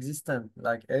have existent,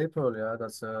 like apple. Yeah.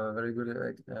 That's a very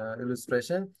good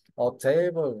illustration. Or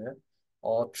table. Yeah.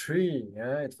 Or tree.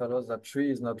 Yeah. It follows that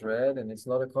tree is not red and it's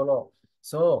not a color.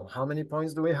 So how many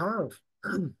points do we have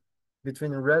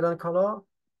between red and color?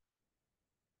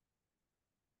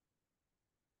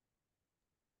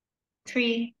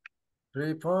 3.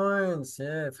 3 points,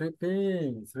 yeah,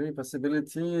 three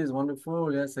possibilities,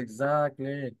 wonderful, yes,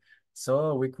 exactly.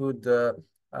 So we could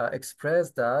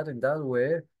express that in that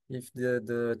way. If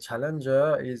the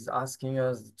challenger is asking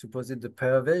us to posit the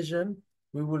perversion,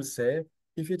 we will say,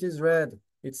 if it is red,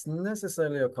 it's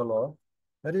necessarily a color,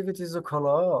 but if it is a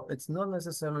color, it's not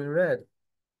necessarily red.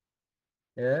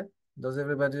 Yeah, does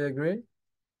everybody agree?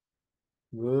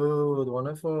 Good,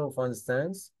 wonderful. For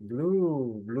instance,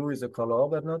 blue. Blue is a color,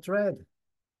 but not red.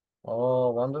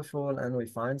 Oh, wonderful. And we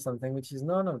find something which is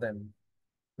none of them.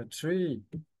 A tree.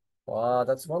 Wow,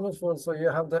 that's wonderful. So you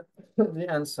have the the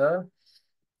answer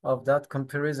of that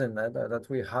comparison that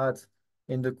we had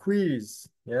in the quiz.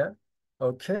 Yeah.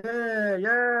 Okay.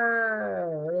 Yeah.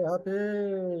 Very happy.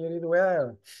 You did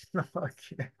well.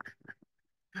 Okay.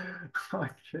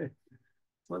 Okay.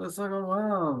 For the second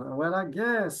one, well, I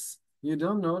guess you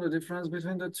don't know the difference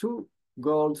between the two,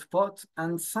 gold pot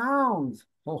and sound.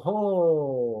 Ho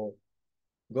ho.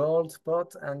 Gold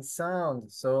spot and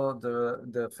sound. So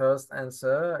the first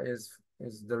answer is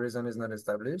the reason is not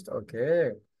established.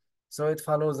 Okay. So it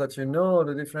follows that you know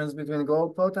the difference between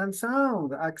gold pot and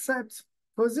sound. Accept.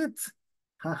 Posit.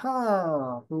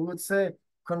 Haha. Who would say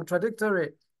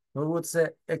contradictory? Who would say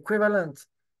equivalent?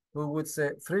 Who would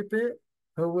say 3P?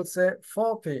 Who would say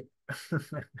 4P?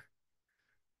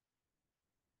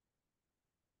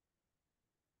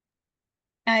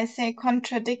 I say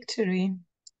contradictory.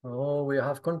 Oh, we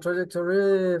have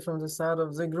contradictory from the side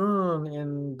of the Grün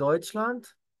in Deutschland.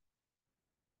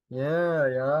 Ja,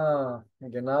 ja,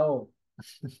 genau.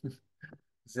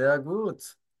 Sehr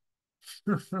gut.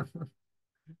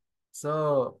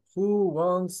 So, who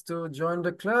wants to join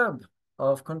the club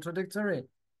of contradictory?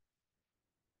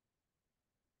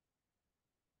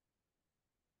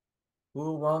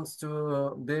 Who wants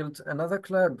to build another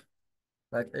club,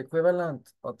 like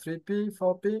equivalent or 3P,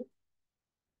 4P?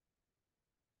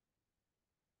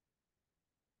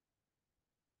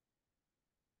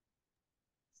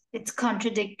 It's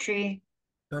contradictory.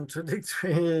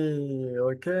 Contradictory.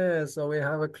 Okay, so we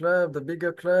have a club, the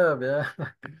bigger club, yeah.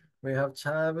 We have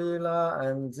Chavila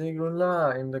and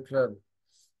Zigunla in the club.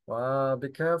 Wow, be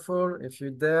careful. If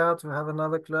you dare to have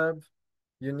another club,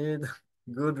 you need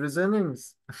good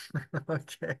reasonings.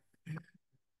 Okay.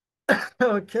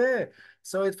 Okay.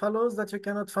 So it follows that you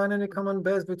cannot find any common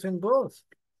base between both.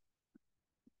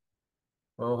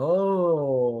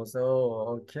 Oh, so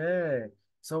okay.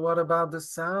 So what about the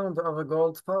sound of a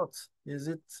gold pot? Is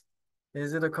it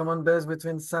a common base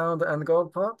between sound and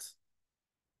gold pot?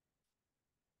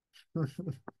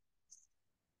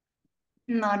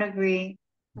 Not agree.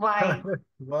 Why?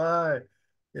 Why?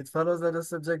 It follows that the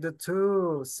subjected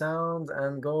to sound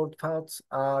and gold pot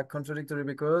are contradictory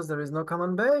because there is no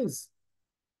common base.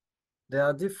 They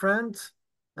are different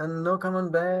and no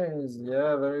common base.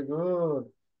 Yeah, very good.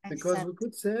 Because Accept.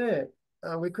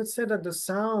 we could say that the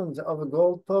sound of a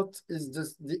gold pot is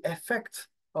just the effect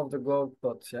of the gold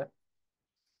pot, yeah.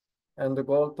 And the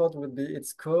gold pot would be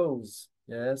its cause.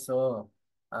 Yeah, so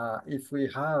if we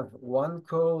have one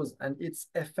cause and its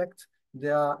effect, they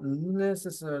are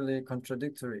necessarily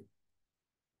contradictory.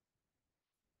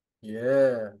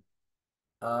 Yeah.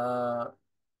 Uh,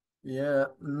 yeah,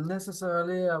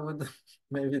 necessarily I would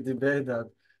maybe debate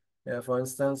that. Yeah, for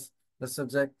instance, the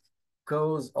subject,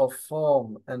 cause of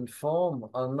form and form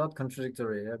are not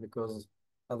contradictory, yeah, because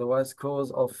otherwise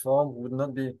cause of form would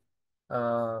not be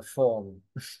form.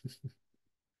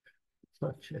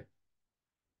 Okay.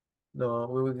 No,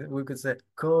 we could say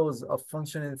cause of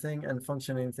functioning thing and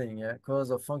functioning thing, yeah.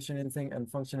 Cause of functioning thing and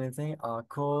functioning thing are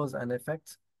cause and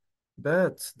effect,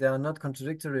 but they are not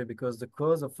contradictory because the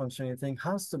cause of functioning thing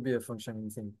has to be a functioning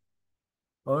thing.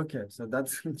 Okay, so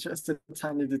that's just a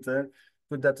tiny detail.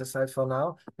 Put that aside for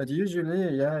now. But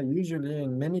usually, yeah, usually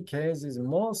in many cases,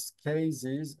 most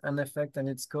cases, an effect and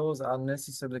its cause are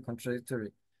necessarily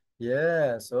contradictory.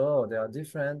 Yeah, so they are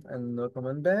different and no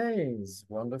common base.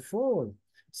 Wonderful.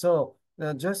 So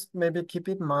just maybe keep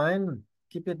in mind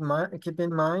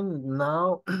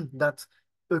now that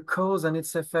a cause and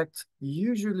its effect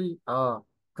usually are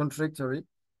contradictory,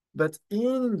 but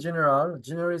in general,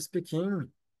 generally speaking,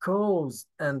 cause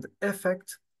and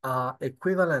effect are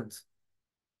equivalent.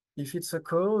 If it's a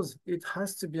cause, it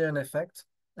has to be an effect.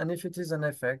 And if it is an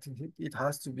effect, it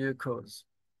has to be a cause.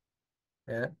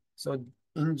 Yeah. So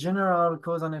in general,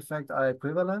 cause and effect are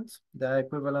equivalent. They're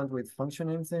equivalent with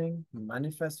functioning thing,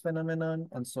 manifest phenomenon,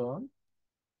 and so on.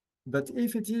 But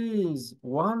if it is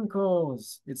one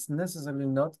cause, it's necessarily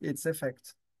not its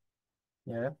effect.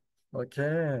 Yeah.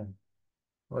 Okay.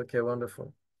 Okay,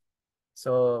 wonderful.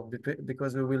 So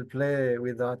because we will play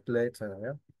with that later,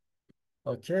 yeah?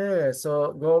 Okay,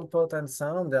 so gold pot and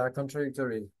sound, they are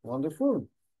contradictory. Wonderful.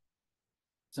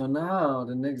 So now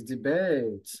the next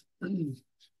debate.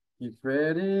 You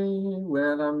ready?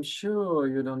 Well, I'm sure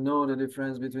you don't know the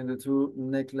difference between the two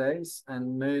necklace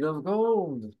and made of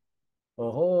gold.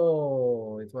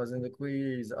 Oh, it was in the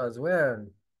quiz as well.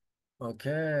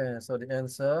 Okay, so the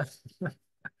answer,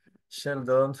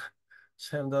 Sheldon,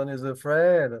 Sheldon is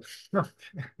afraid.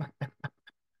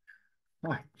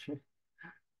 Okay.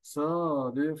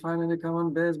 So, do you find any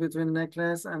common base between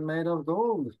necklace and made of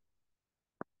gold?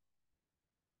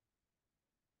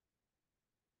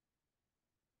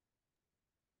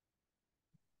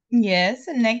 Yes,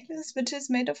 a necklace which is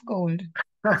made of gold.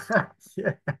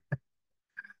 Yeah.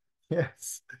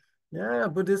 Yes. Yeah,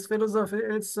 Buddhist philosophy,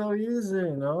 it's so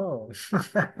easy, no?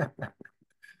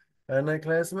 A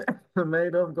necklace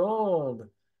made of gold.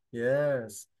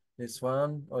 Yes, this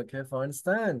one. Okay, for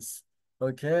instance.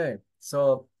 Okay,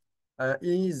 so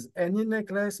is any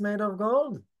necklace made of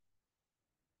gold?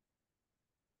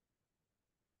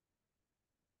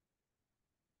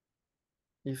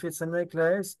 If it's a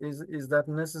necklace, is that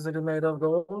necessarily made of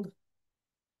gold?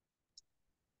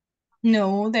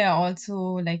 No, there are also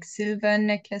like silver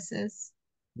necklaces,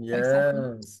 for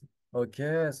example. Yes.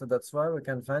 Okay, so that's why we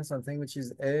can find something which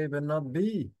is A but not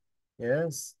B.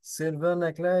 Yes, silver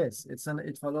necklace.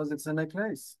 It follows it's a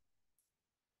necklace.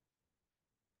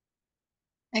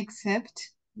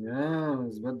 Except,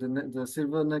 Yes, but the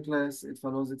silver necklace, it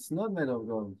follows it's not made of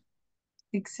gold.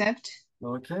 except,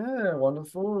 Okay,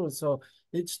 wonderful. So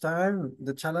each time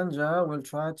the challenger will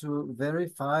try to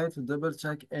verify, to double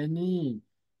check any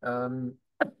um,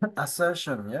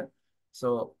 assertion, yeah?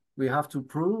 So we have to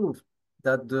prove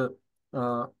that the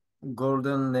uh,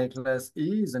 golden necklace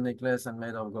is a necklace and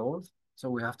made of gold. So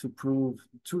we have to prove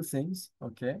two things,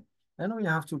 okay? And we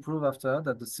have to prove after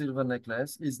that the silver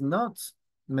necklace is not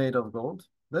made of gold,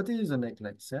 but is a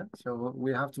necklace, yeah? So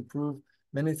we have to prove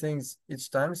many things each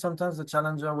time. Sometimes the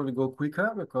challenger will go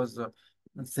quicker because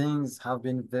things have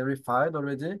been verified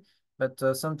already, but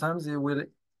sometimes he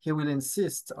will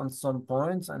insist on some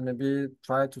points and maybe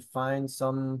try to find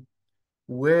some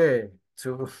way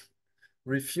to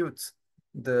refute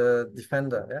the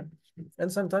defender. Yeah,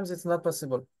 and sometimes it's not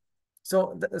possible.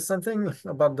 So something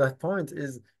about that point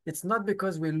is it's not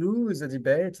because we lose a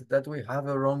debate that we have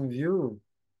a wrong view.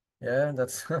 Yeah,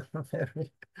 that's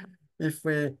very. If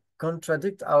we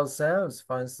contradict ourselves,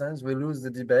 for instance, we lose the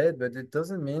debate, but it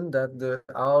doesn't mean that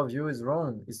our view is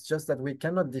wrong. It's just that we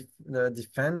cannot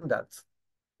defend that.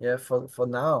 Yeah, for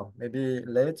now. Maybe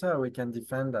later we can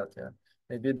defend that. Yeah,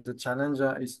 maybe the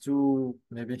challenger is too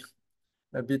maybe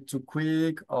a bit too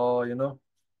quick or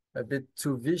a bit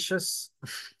too vicious,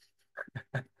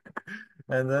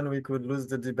 and then we could lose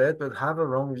the debate, but have a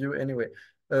wrong view anyway,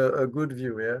 a good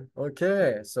view. Yeah.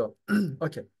 Okay. So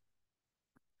okay.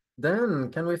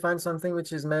 Then can we find something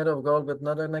which is made of gold but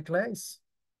not a necklace?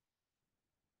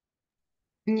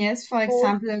 yes, for Gold,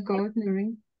 example, a golden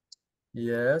ring.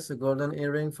 Yes, a golden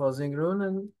earring for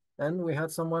Zingrun, and we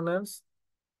had someone else.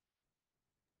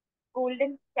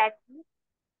 golden statue,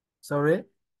 Sorry.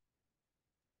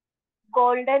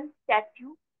 golden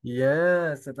statue.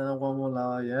 Yes,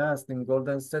 yes, the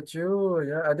golden statue.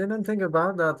 Yeah, I didn't think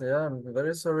about that. Yeah, I'm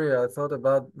very sorry. I thought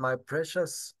about my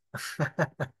precious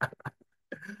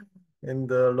in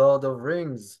the Lord of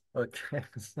Rings. Okay,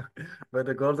 but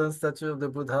the golden statue of the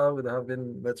Buddha would have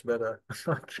been much better.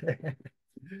 Okay.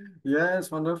 Yes,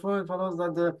 wonderful. It follows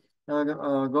that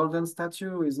the golden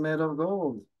statue is made of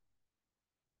gold.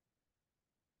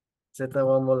 C'était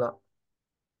vraiment là.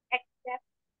 Except,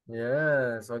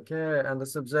 Yes, okay. And the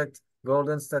subject,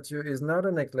 golden statue, is not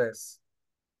a necklace.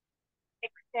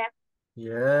 except,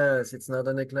 Yes, it's not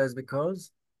a necklace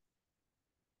because.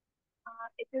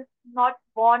 it is not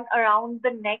worn around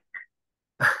the neck.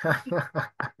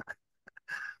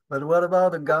 But what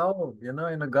about a gao? You know,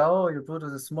 in a gao, you put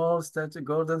a small statue,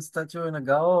 golden statue in a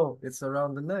gao. It's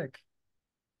around the neck.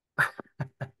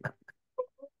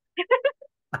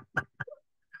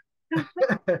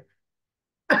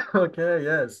 Okay,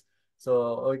 yes. So,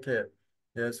 okay.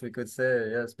 Yes, we could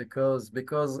say yes, because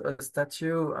a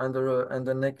statue and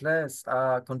a necklace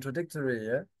are contradictory,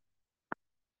 yeah?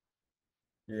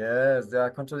 Yes, they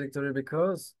are contradictory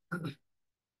because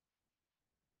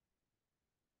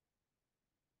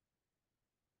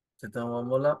c'est un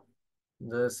moment là.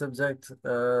 The subject,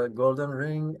 golden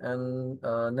ring and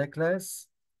necklace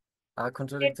are It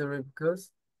contradictory because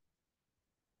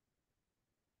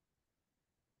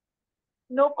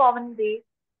no common base.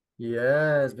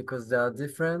 yes, because they are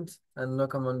different and no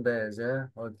common base. Yeah.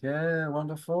 Okay.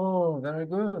 Wonderful. Very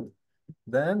good.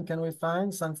 Then can we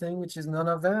find something which is none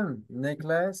of them?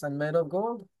 Necklace and made of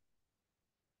gold?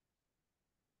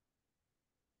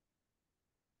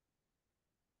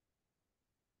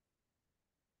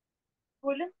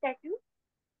 Golden statue,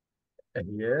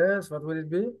 Yes. What will it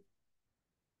be?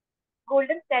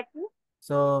 golden statue.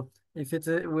 So if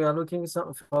we are looking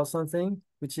for something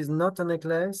which is not a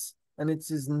necklace and it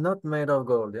is not made of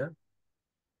gold. Yeah.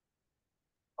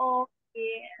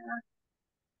 Okay.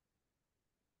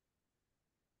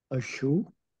 A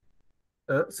shoe?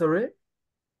 Sorry,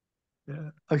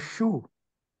 A shoe.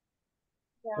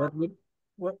 Yeah.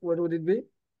 what would it be?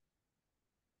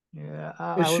 Yeah, A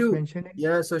I was shoe. mentioning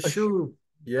Yes, a a shoe. shoe.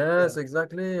 Yes, Yeah.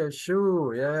 exactly. A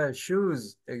shoe. Yeah,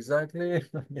 shoes. Exactly.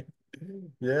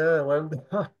 Yeah, well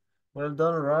done. Well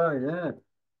done, right? Yeah.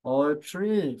 Or a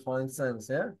tree, for instance.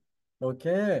 Yeah.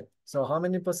 Okay. So how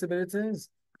many possibilities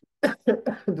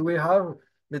do we have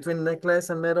between necklace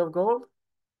and made of gold?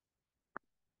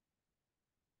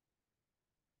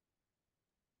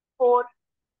 4.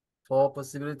 4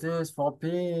 possibilities for P.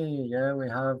 Yeah, we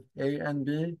have A and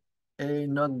B, A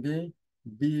not B,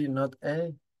 B not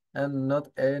A, and not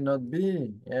A not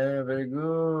B. Yeah, very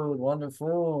good.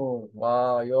 Wonderful.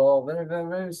 Wow, you're very, very,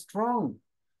 very strong.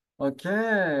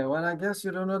 Okay, well, I guess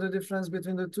you don't know the difference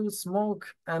between the two, smoke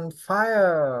and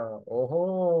fire.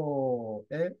 Oh,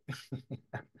 eh?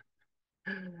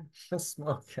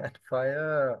 Smoke and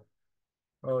fire.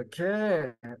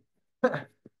 Okay.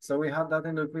 So we have that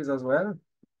in the quiz as well.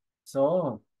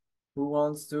 So who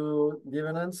wants to give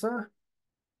an answer?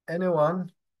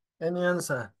 Anyone? Any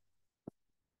answer?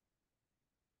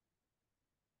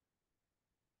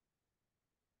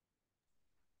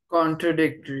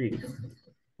 Contradictory.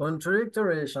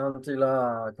 Contradictory,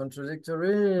 Shantila.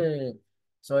 Contradictory.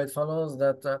 So it follows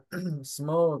that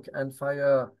smoke and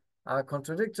fire are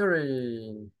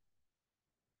contradictory.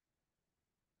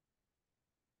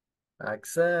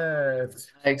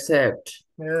 Accept. Accept.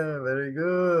 Yeah, very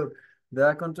good. They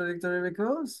are contradictory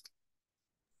because?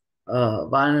 They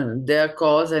are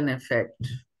cause and effect.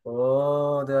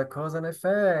 Oh, they are cause and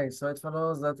effect. So it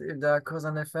follows that if they are cause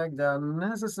and effect, they are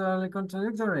necessarily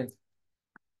contradictory.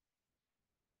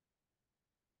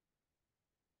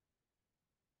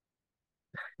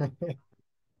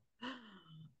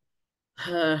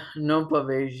 No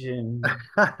pervasion.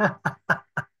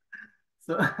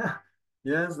 So,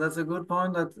 yes, that's a good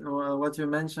point that what you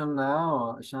mentioned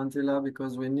now, Shantila,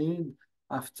 because we need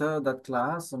after that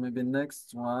class or maybe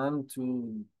next one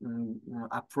to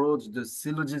approach the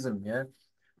syllogism, yeah,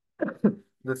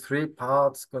 the three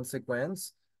parts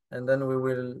consequence, and then we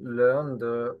will learn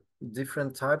the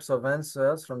different types of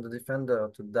answers from the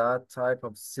defender to that type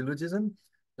of syllogism,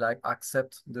 like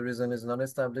accept the reason is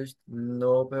non-established,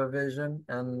 no perversion,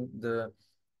 and the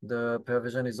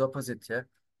perversion is opposite, yeah.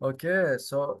 Okay,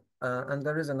 so and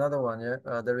there is another one,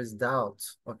 yeah. There is doubt.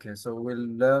 Okay, so we'll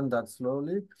learn that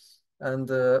slowly, and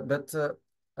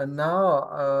and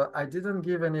now I didn't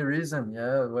give any reason,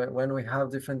 yeah. When we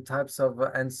have different types of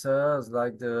answers,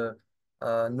 like the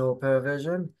no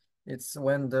perversion, it's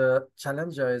when the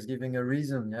challenger is giving a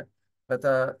reason, yeah. But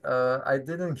I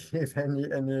didn't give any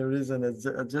reason.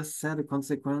 I just said a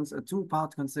consequence, a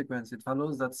two-part consequence. It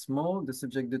follows that smoke, the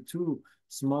subject, the two,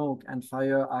 smoke and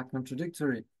fire are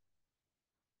contradictory.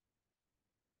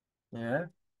 Yeah.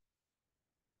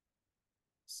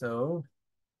 So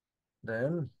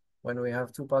then when we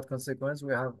have two-part consequence,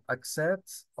 we have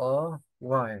accept or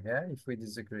why, yeah, if we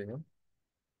disagree. No?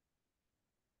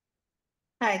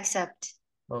 I accept.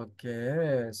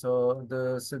 Okay, so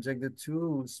the subject, the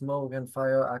two, smoke and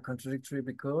fire are contradictory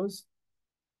because?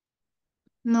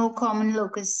 No common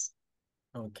locus.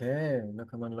 Okay, no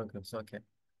common locus, okay.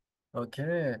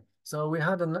 Okay, so we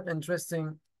had an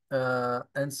interesting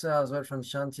answer as well from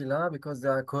Shantila because they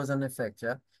are cause and effect,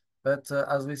 yeah. But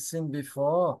as we've seen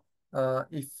before,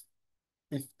 if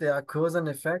they are cause and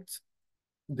effect,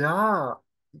 they are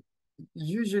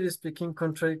usually speaking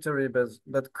contradictory,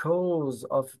 but cause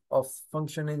of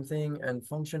functioning thing and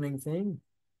functioning thing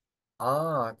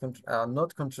are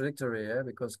not contradictory, yeah,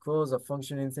 because cause of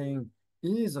functioning thing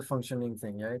is a functioning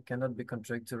thing, yeah, it cannot be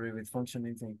contradictory with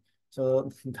functioning thing. So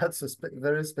that's a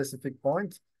very specific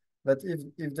point. But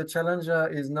if the challenger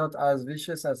is not as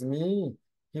vicious as me,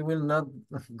 he will not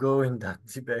go in that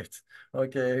debate.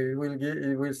 Okay, he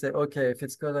will say, okay, if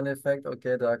it's cause and effect,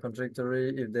 okay, they are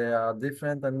contradictory. If they are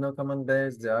different and no common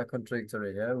base, they are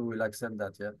contradictory. Yeah, we will accept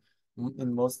that, yeah.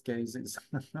 In most cases.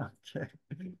 Okay.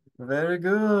 Very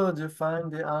good. You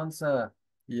find the answer.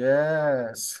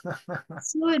 Yes.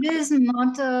 So it is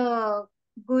not a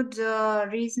good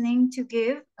reasoning to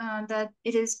give that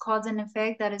it is cause and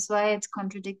effect. That is why it's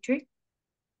contradictory.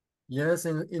 Yes,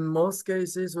 in most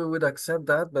cases we would accept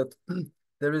that, but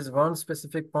there is one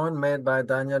specific point made by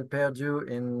Daniel Perdue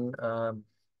in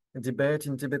debate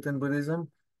in Tibetan Buddhism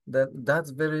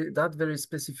that very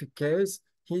specific case,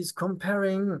 he's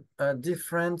comparing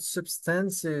different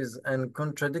substances and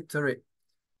contradictory.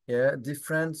 Yeah,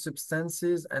 different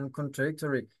substances and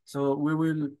contradictory. So we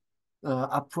will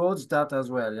approach that as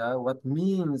well. Yeah, what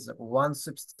means one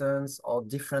substance or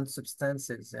different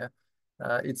substances? Yeah,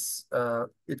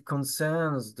 it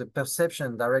concerns the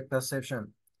perception, direct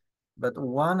perception. But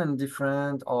one and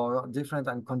different or different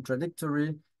and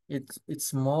contradictory,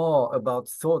 it's more about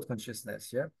thought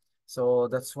consciousness, yeah? So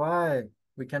that's why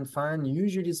we can find,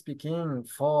 usually speaking,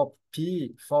 four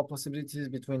possibilities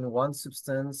between one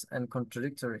substance and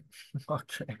contradictory.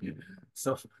 Okay,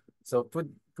 so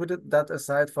that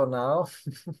aside for now.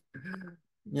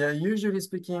 Yeah, usually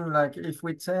speaking, like if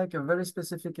we take a very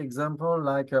specific example,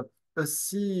 like a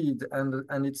seed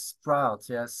and its sprout,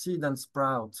 yeah, seed and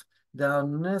sprout, they are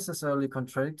necessarily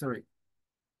contradictory.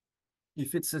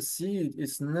 If it's a seed,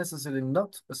 it's necessarily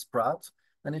not a sprout,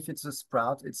 and if it's a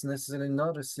sprout, it's necessarily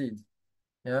not a seed,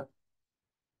 yeah,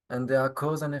 and they are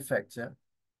cause and effect, yeah.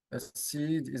 A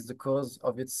seed is the cause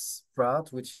of its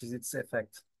sprout, which is its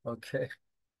effect, okay.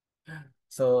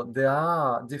 So there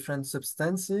are different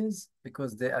substances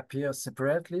because they appear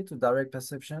separately to direct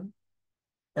perception,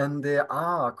 and they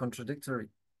are contradictory.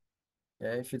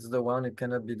 Yeah, if it's the one, it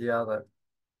cannot be the other.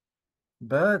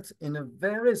 But in a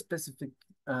very specific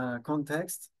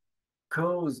context,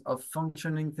 cause of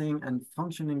functioning thing and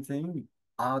functioning thing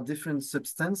are different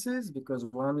substances because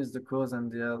one is the cause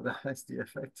and the other is the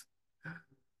effect.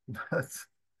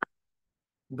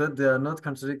 But they are not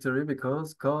contradictory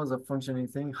because cause of functioning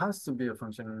thing has to be a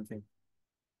functioning thing.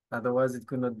 Otherwise, it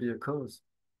could not be a cause.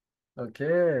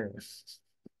 Okay.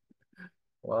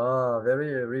 Wow,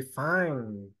 very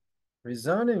refined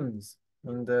reasonings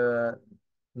in the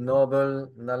noble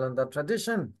Nalanda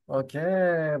tradition.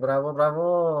 Okay, bravo,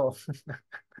 bravo.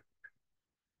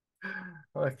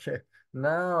 Okay,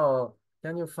 now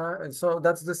can you find, so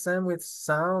that's the same with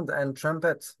sound and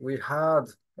trumpet. We had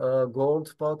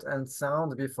gold pot and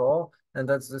sound before, and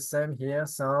that's the same here,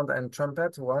 sound and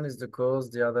trumpet. One is the cause,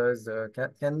 the other is the,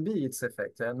 can be its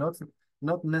effect. Yeah?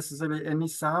 Not necessarily any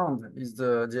sound is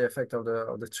the effect of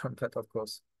the trumpet, of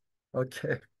course.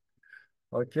 Okay,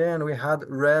 okay, and we had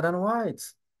red and white.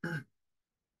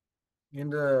 In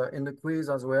the quiz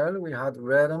as well, we had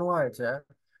red and white, yeah?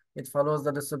 It follows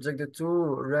that the subject, the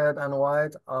two, red and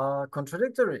white, are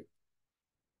contradictory.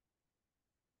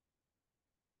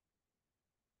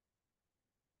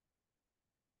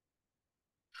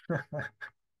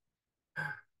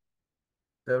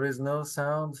 There is no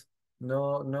sound,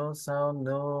 no sound,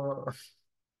 no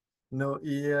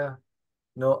ear,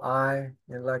 no eye,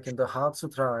 and like in the Heart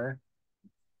Sutra, eh?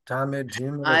 Jame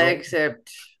jime I ro,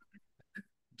 accept.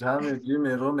 jame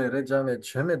jime ro mere jame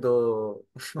cheme do.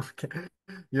 Okay,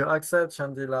 you accept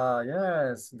Chandila?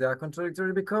 Yes, they are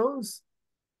contradictory because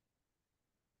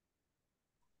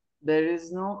There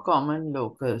is no common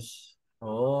locus.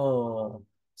 oh,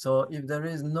 so if there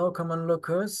is no common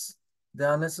locus, they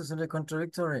are necessarily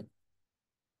contradictory.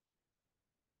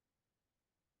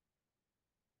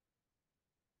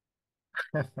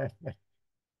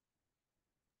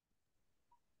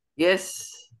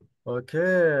 Yes,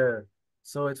 Okay,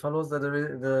 so it follows that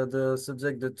the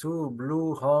subject, the two,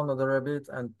 blue horn of the rabbit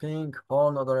and pink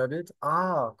horn of the rabbit,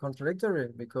 are contradictory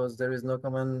because there is no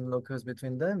common locus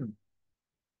between them.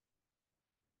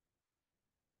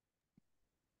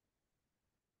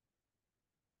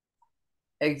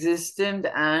 existent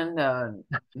and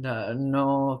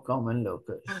no common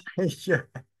locus. Yeah.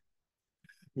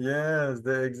 Yes,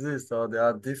 they exist, or they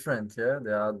are different, yeah?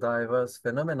 They are diverse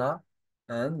phenomena,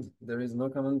 and there is no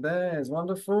common base.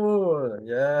 Wonderful.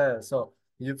 Yeah, so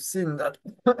you've seen that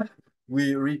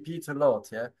we repeat a lot,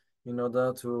 yeah, in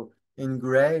order to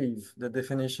engrave the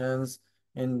definitions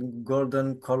in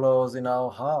golden colors in our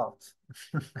heart.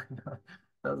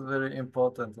 That's very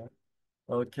important. Yeah?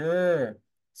 Okay,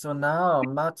 so now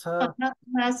matter.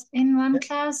 In one Yeah,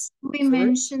 class, we sorry?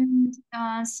 mentioned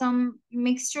some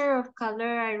mixture of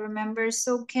color, I remember.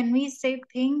 So can we say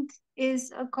pink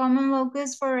is a common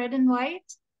locus for red and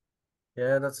white?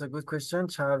 Yeah, that's a good question,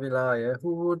 Chavila. Yeah,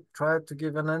 who would try to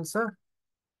give an answer?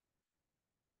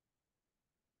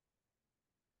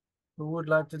 Who would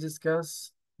like to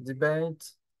discuss, debate?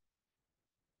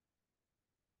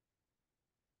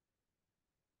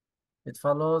 It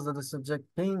follows that the subject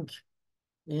pink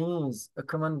is a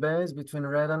common base between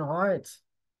red and white.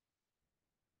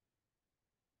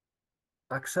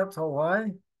 Accept or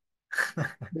why? Red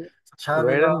and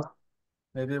Chavila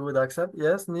maybe would accept.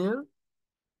 Yes, Neil?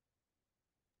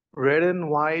 red and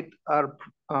white are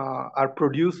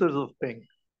producers of pink.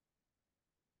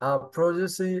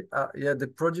 Producing, yeah, they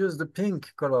produce the pink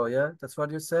color, yeah? That's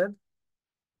what you said?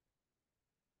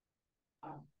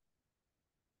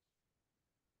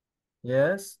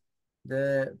 Yes,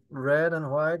 the red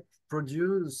and white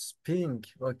produce pink,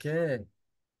 okay.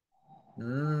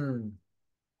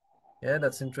 Yeah,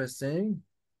 that's interesting.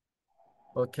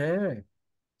 Okay.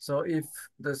 So if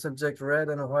the subject red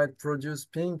and white produce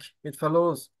pink, it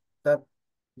follows that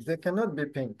they cannot be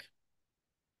pink.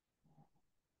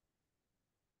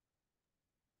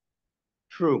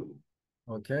 True.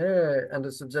 Okay, and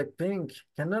the subject pink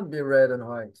cannot be red and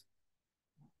white.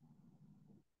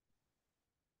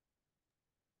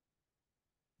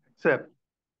 Accept.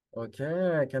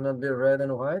 Okay, cannot be red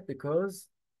and white because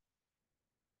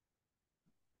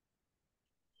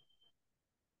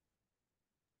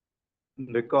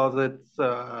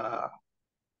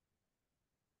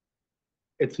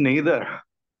it's neither.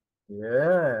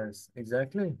 yes,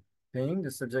 exactly. Pink,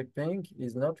 the subject pink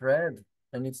is not red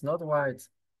and it's not white.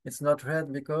 It's not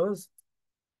red because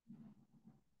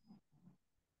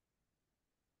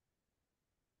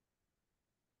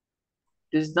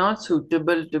It is not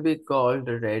suitable to be called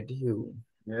a red hue.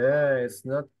 yeah, it's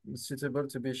not suitable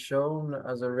to be shown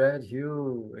as a red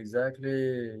hue.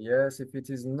 Exactly. Yes, if it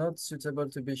is not suitable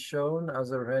to be shown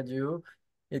as a red hue,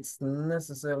 it's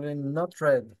necessarily not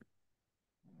red.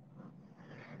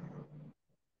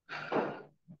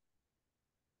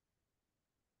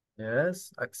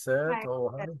 Yes, accept I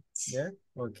or how? accept. Yeah,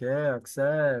 okay,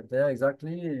 accept. Yeah,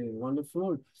 exactly.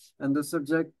 Wonderful. And the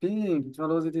subject pink, it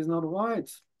follows it is not white.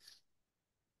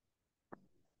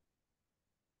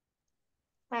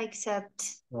 I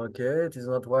accept. Okay, it is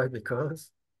not white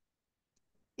because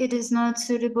It is not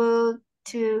suitable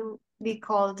to be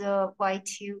called a white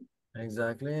hue.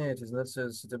 exactly it is not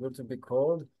suitable to be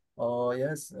called. Oh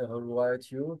yes, a white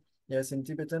hue. Yes, in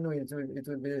Tibetan it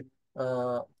will be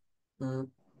uh mm,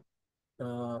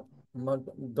 uh,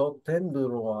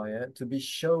 Dotendurwa, yeah, to be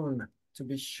shown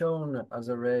as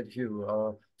a red hue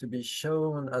or to be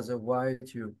shown as a white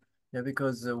hue. Yeah,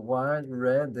 because the white,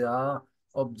 red, they are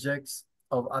objects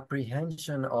of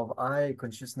apprehension of eye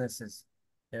consciousnesses.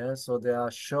 Yeah, so they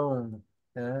are shown.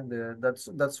 Yeah,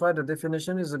 that's why the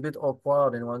definition is a bit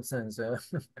awkward in one sense. Yeah,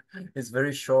 it's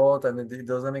very short and it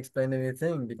doesn't explain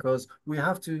anything because we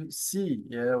have to see,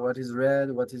 yeah, what is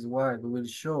red, what is white. We will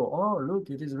show, oh, look,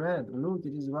 it is red. Look,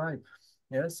 it is white.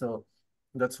 Yeah, so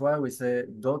that's why we say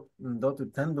dot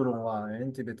tendurwa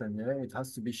in Tibetan. Yeah, it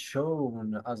has to be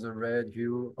shown as a red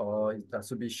hue or it has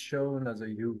to be shown as a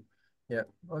hue. Yeah,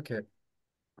 okay.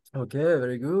 Okay,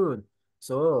 very good.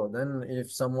 So then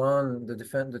if someone,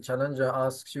 the challenger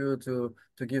asks you to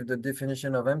give the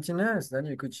definition of emptiness, then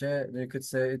you could say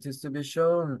it is to be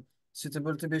shown,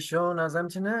 suitable to be shown as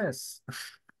emptiness.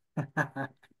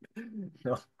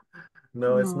 No,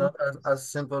 no, it's No. not as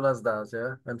simple as that,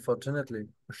 yeah, unfortunately.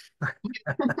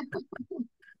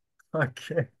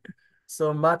 Okay.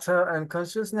 So matter and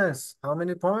consciousness, how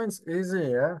many points? Easy,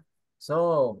 yeah.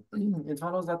 So it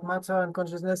follows that matter and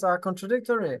consciousness are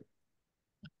contradictory.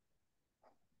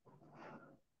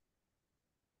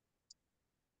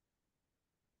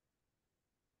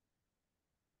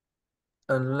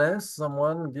 Unless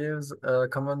someone gives a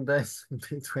common base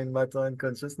between matter and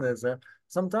consciousness.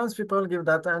 Sometimes people give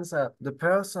that answer. The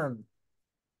person,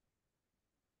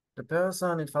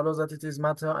 it follows that it is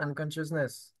matter and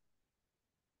consciousness.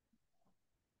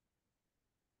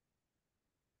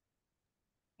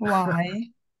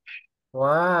 Why?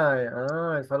 Why?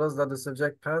 Ah, it follows that the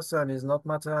subject person is not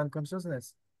matter and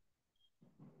consciousness.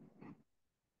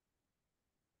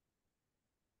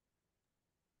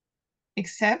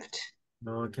 Except?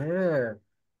 Okay.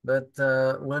 But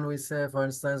when we say, for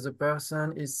instance, the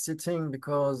person is sitting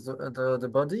because the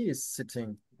body is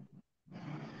sitting.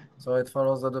 So it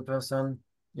follows that the person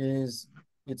is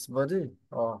its body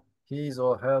or his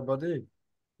or her body.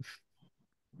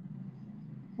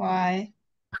 Why?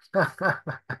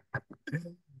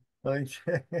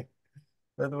 Okay.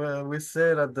 But we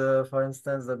say that for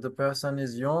instance, that the person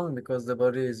is young because the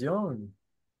body is young,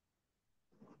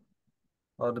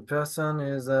 or the person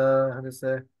is how do you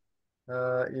say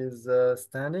is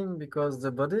standing because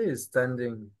the body is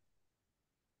standing,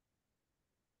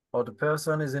 or the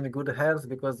person is in good health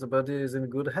because the body is in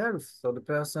good health. So the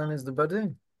person is the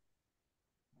body.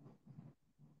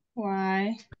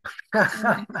 Why?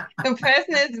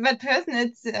 The person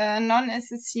is a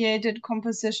non-associated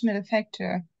compositional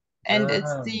factor, and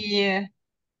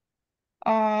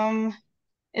Ah, um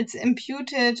it's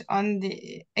imputed on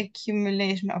the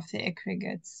accumulation of the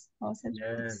aggregates. How's it?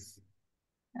 yes.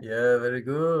 Yeah, very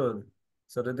good.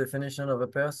 So the definition of a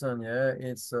person, yeah,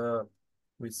 it's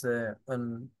we say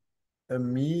a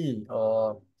me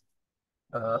or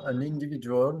an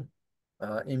individual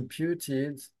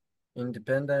imputed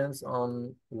independence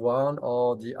on one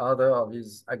or the other of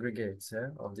his aggregates, yeah,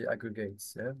 of the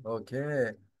aggregates, yeah.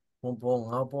 Okay. Pumpong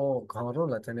hapo karo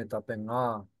la tene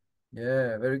tapenga.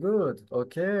 Yeah, very good.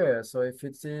 Okay, so if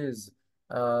it is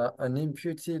an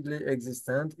imputedly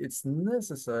existent, it's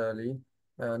necessarily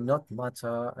not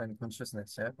matter and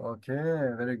consciousness, yeah. Okay,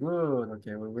 very good.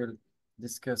 Okay, we will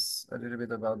discuss a little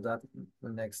bit about that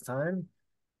next time.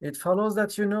 It follows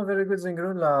that you know very good,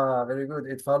 Zingrunla. Very good.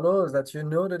 It follows that you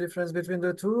know the difference between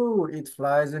the two. It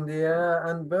flies in the air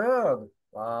and bird.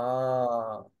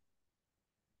 Wow.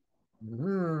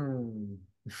 Hmm.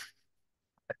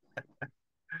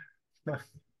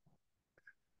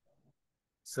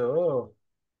 So,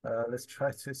 let's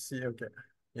try to see. Okay.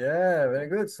 Yeah, very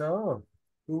good. So,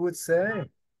 who would say?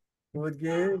 Who would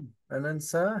give an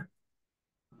answer?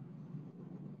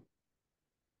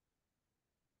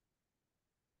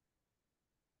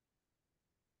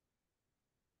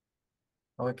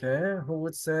 Okay. Who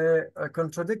would say a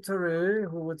contradictory?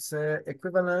 Who would say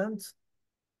equivalent?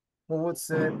 Who would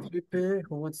say 3P?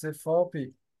 Who would say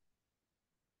 4P?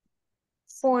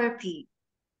 4P.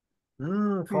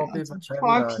 4P for Also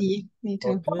Chandler. 4P. Me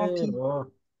too. 4P. 4P.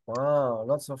 Oh, wow.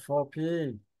 Lots of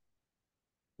 4P.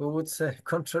 Who would say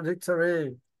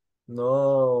contradictory?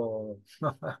 No.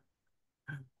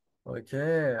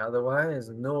 Okay, otherwise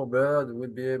no bird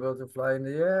would be able to fly in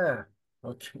the air.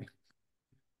 Okay,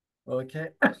 okay,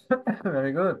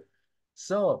 very good.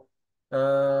 So,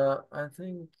 I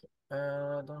think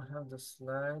I don't have the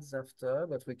slides after,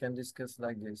 but we can discuss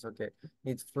like this. Okay,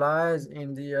 it flies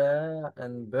in the air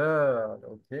and bird.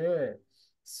 Okay,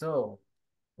 so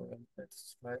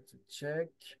let's try to check.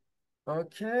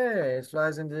 Okay, it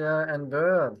flies in the air and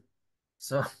bird.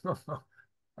 So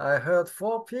I heard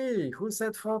 4P. Who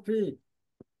said 4P?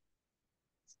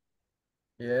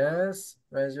 Yes,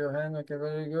 raise your hand. Okay,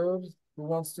 very good. Who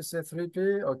wants to say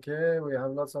 3P? Okay, we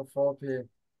have lots of 4P.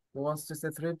 Who wants to say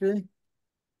 3P?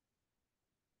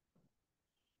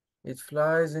 It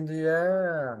flies in the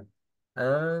air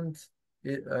and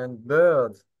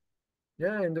bird.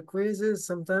 Yeah, in the quizzes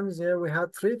sometimes, yeah, we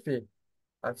had 3P.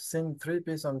 I've seen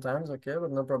 3P sometimes, okay,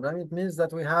 but no problem. It means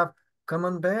that we have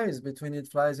common base between it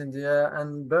flies in the air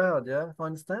and bird, yeah, for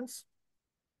instance.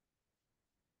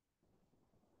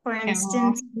 For Yeah.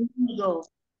 instance, an eagle.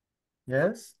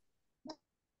 Yes.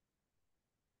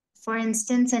 For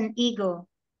instance, an eagle.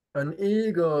 An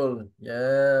eagle.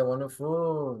 Yeah,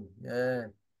 wonderful. Yeah.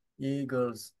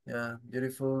 Eagles. Yeah.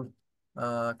 Beautiful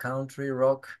country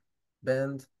rock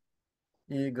band.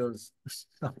 Eagles.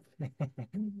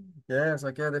 Yes,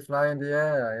 okay, they fly in the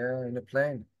air, yeah, in a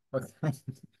plane. Okay.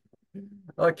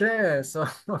 Okay, so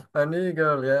an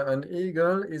eagle, yeah, an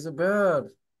eagle is a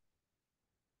bird.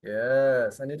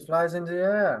 Yes, and it flies in the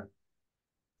air.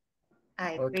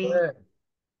 I agree. Okay,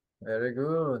 very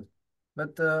good.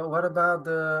 But what about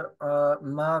the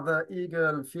mother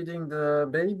eagle feeding the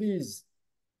babies?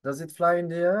 Does it fly in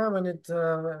the air when it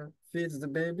feeds the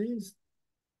babies?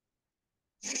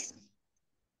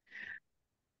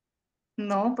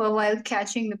 No, but while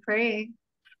catching the prey.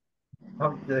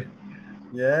 Okay.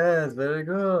 Yes, very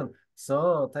good.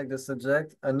 So take the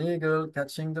subject, an eagle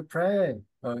catching the prey.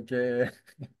 Okay.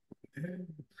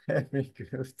 Very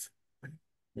good.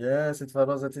 Yes, it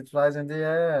follows that it flies in the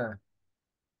air.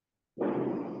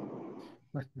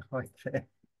 Okay.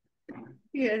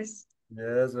 Yes.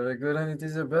 Yes, very good. And it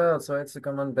is a bird, so it's a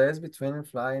common base between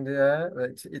fly in the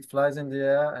air. It flies in the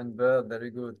air and bird.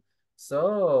 Very good.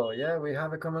 So yeah, we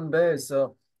have a common base.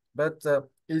 So, but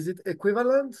is it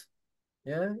equivalent?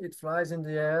 Yeah, it flies in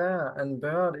the air and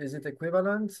bird, is it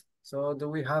equivalent? So do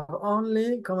we have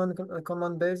only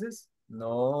common basis?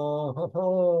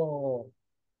 No,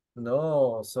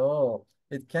 no. So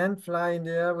it can fly in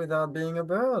the air without being a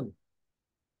bird.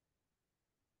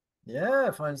 Yeah,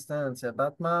 for instance, yeah,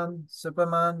 Batman,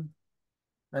 Superman,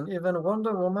 and even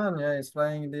Wonder Woman, yeah, is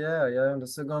flying in the air, yeah, in the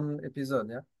second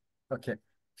episode, yeah. Okay.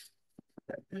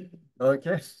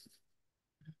 Okay.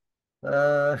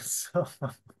 So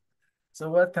So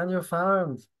what can you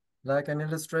find? Like an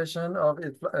illustration of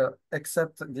it,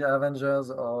 except the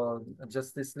Avengers or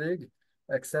Justice League,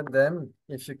 except them,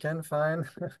 if you can find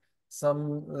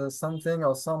something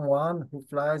or someone who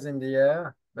flies in the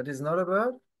air, but is not a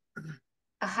bird?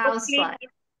 A housefly.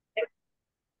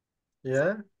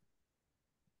 Yeah,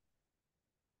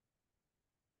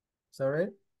 sorry,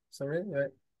 sorry, yeah.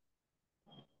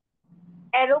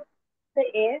 Aeroplane in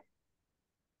the air.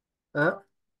 Ah,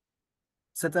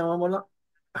 c'est un moment-là.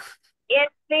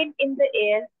 Airplane in the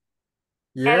air.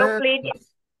 Yeah, Aeroplane in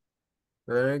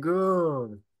very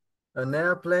good. An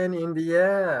airplane in the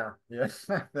air. Yeah,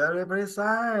 very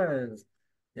precise.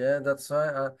 Yeah, that's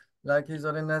why, like His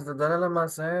Holiness the Dalai Lama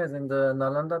says, in the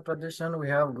Nalanda tradition, we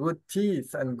have good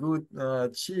teeth and good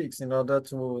cheeks in order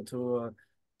to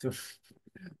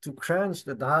to crunch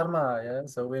the Dharma. Yeah,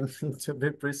 so we need to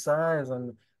be precise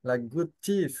and like good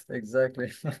teeth,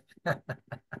 exactly.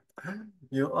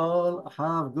 You all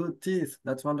have good teeth.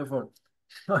 That's wonderful.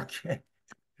 Okay.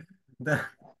 The,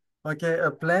 okay,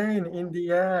 a plane in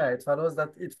the air. It follows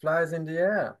that it flies in the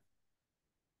air.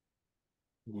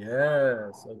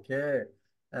 Yes, okay.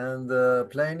 And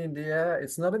plane in the air,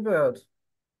 it's not a bird.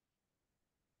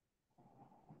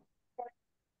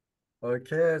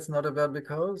 Okay, it's not a bird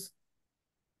because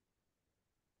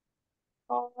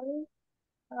All.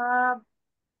 Uh,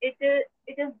 it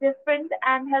is different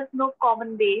and has no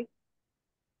common base.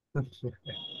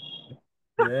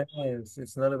 yes,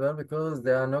 it's not a bird because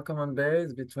there are no common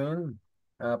base between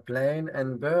plane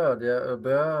and bird. Yeah, a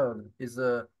bird is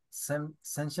a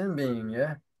sentient being,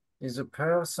 yeah, is a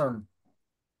person.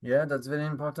 Yeah, that's very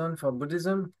important for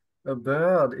Buddhism. A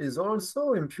bird is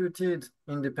also imputed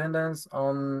independence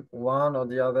on one or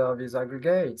the other of his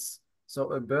aggregates.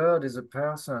 So a bird is a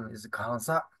person, is a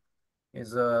kansa,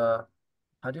 is a,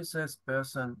 how do you say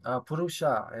person?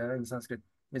 Purusha, yeah, in Sanskrit.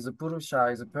 Is a Purusha,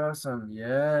 is a person.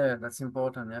 Yeah, that's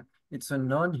important, yeah. It's a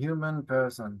non-human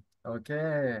person.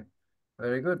 Okay,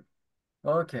 very good.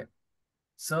 Okay.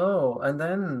 So, and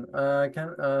then okay.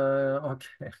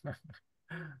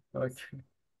 Okay.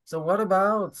 So what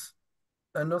about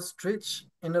an ostrich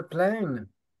in a plane?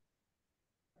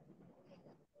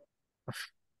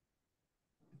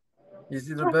 Is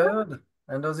it a bird?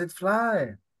 And does it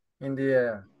fly in the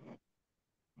air?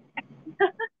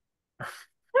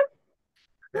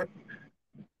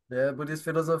 Yeah, Buddhist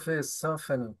philosophy is so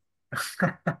funny.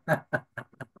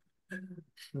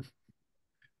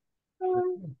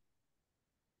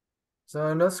 So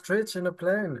an ostrich in a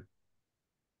plane.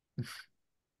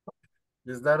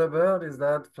 Is that a bird? Is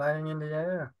that flying in the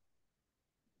air?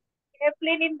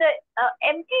 Airplane in the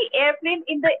empty airplane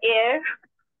in the air.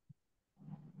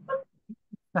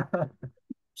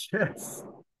 Yes.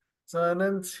 So an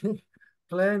empty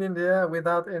plane in the air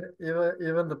without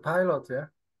even the pilot, yeah?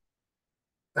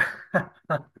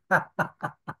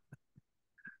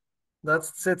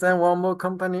 That's certain one more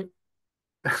company.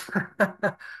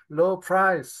 Low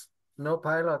price, no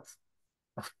pilot.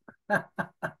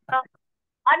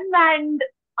 Unmanned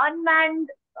unmanned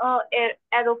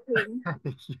aeroplane.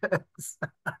 Yes.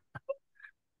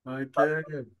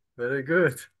 Okay, very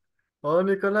good. Oh,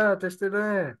 Nicola,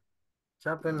 testere.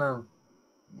 Sharpen now.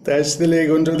 Testele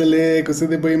contro delle cose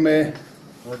di poi me.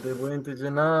 어디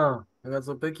보인티지나. 내가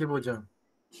또 뺏기 보자.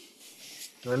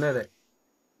 왜네래?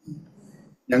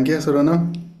 Anche solo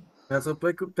no? 내가 또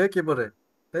뺏기 보래.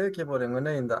 뺏기 보래.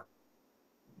 왜네인다.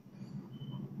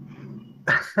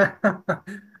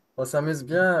 Osam is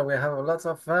bien. We have lots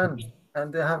of fun.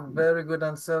 And they have very good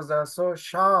answers. They are so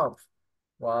sharp.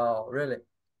 Wow, really?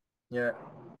 Yeah,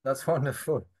 that's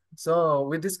wonderful. So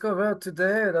we discovered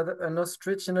today that an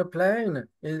ostrich in a plane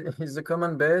is the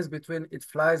common base between it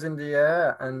flies in the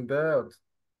air and bird.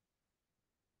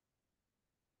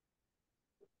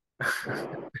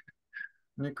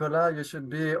 Nicola, you should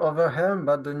be overwhelmed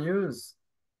by the news.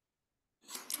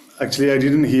 Actually, I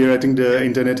didn't hear. I think the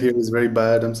internet here is very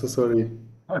bad. I'm so sorry.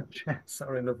 Okay,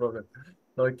 sorry, no problem.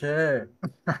 Okay,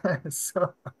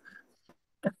 so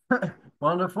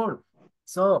wonderful.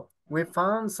 So we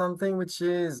found something which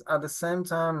is at the same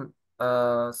time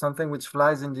something which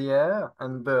flies in the air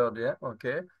and bird, yeah?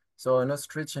 Okay. So an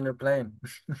ostrich in a plane,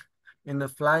 in a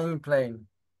flying plane.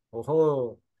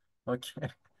 Oh, okay.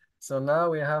 So now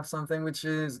we have something which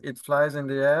is it flies in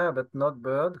the air but not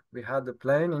bird. We had the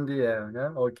plane in the air, yeah?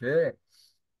 Okay.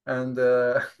 And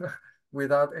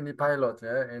without any pilot,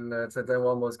 yeah, in certain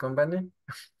Walmart company.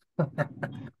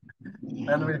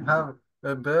 And we have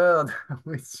a bird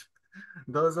which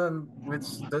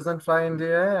doesn't fly in the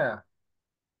air.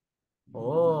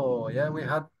 Oh, yeah, we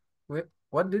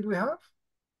what did we have?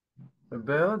 A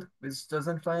bird which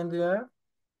doesn't fly in the air?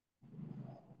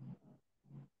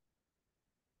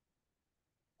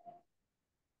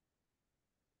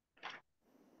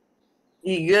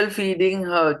 Eagle feeding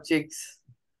her chicks.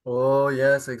 Oh,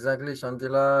 yes, exactly,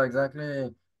 Shantila,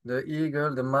 exactly. The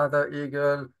eagle, the mother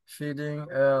eagle feeding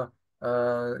yeah,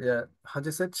 how do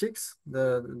you say chicks?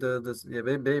 Yeah,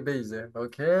 babies, yeah.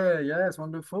 Okay, yes,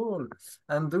 wonderful.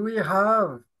 And do we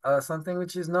have something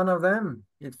which is none of them?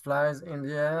 It flies in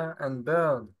the air and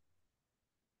bird.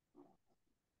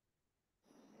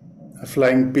 A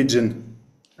flying pigeon.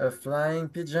 A flying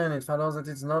pigeon, it follows that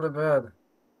it's not a bird.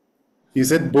 You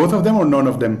said both of them or none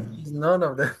of them? It's none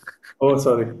of them. Oh,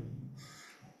 sorry.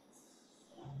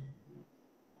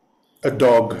 A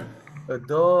dog. A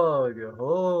dog.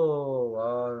 Oh,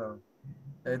 wow.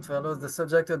 It follows the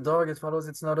subject a dog, it follows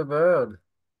it's not a bird.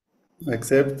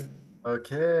 Accept.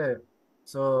 Okay.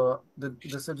 So the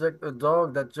subject a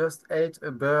dog that just ate a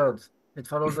bird. It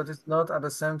follows that it's not at the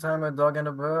same time a dog and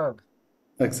a bird.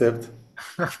 Accept.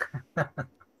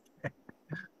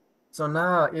 So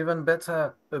now, even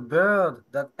better, a bird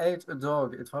that ate a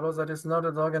dog. It follows that it's not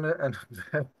a dog and a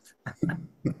bird.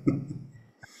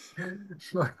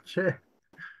 Okay.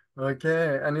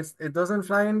 Okay. And it doesn't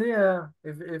fly in the air.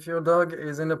 If your dog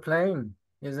is in a plane,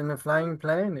 is in a flying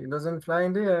plane, it doesn't fly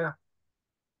in the air.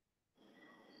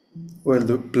 Well,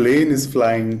 the plane is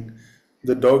flying.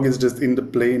 The dog is just in the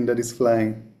plane that is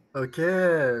flying.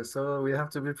 Okay, so we have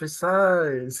to be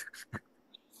precise.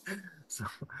 So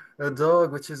a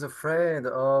dog which is afraid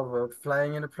of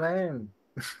flying in a plane.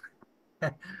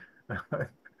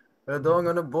 A dog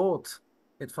on a boat.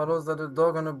 It follows that a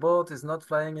dog on a boat is not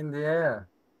flying in the air.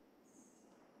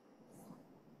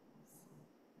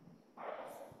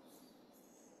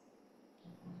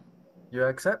 You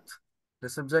accept? The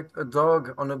subject, a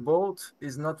dog on a boat,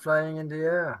 is not flying in the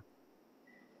air.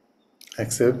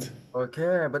 Accept.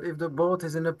 Okay, but if the boat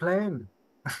is in a plane.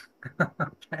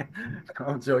 Okay,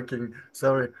 I'm joking.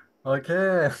 Sorry.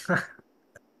 Okay.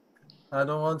 I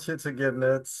don't want you to get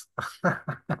nuts.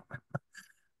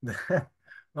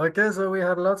 Okay, so we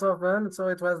had lots of fun. So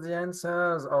it was the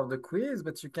answers of the quiz,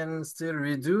 but you can still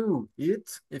redo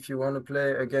it if you want to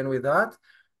play again with that.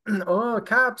 Oh,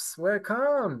 Caps,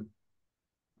 welcome.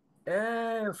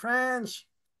 Hey, French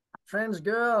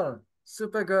girl,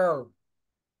 super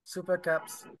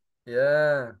Caps.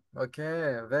 Yeah,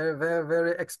 okay. Very, very,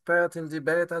 very expert in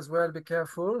debate as well. Be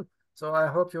careful. So I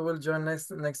hope you will join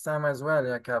next time as well,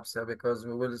 yeah, Caps, yeah, because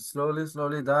we will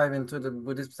slowly dive into the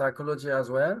Buddhist psychology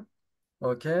as well.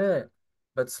 Okay,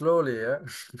 but slowly, yeah.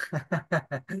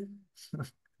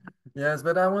 Yes,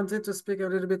 but I wanted to speak a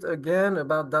little bit again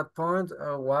about that point,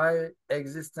 why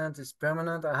existence is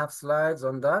permanent. I have slides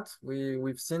on that.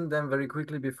 We've seen them very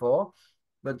quickly before,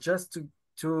 but just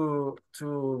to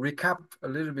recap a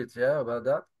little bit, yeah, about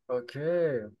that.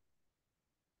 Okay,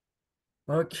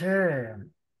 okay.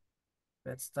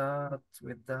 Let's start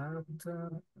with that.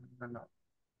 No.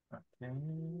 Okay.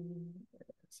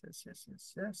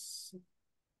 Yes.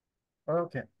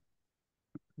 Okay,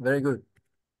 very good.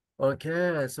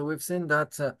 Okay, so we've seen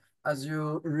that as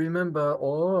you remember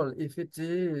all, if it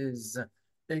is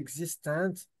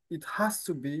existent, it has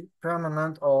to be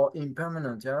permanent or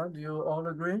impermanent. Yeah, do you all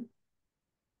agree?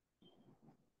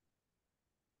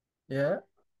 Yeah,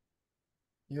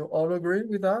 you all agree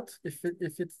with that? If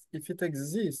it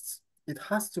exists, it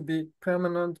has to be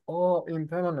permanent or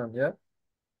impermanent. Yeah.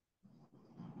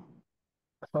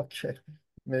 Okay,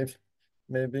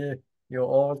 maybe you're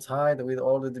all tired with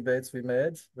all the debates we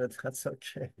made, but that's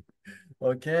okay.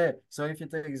 Okay, so if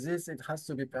it exists, it has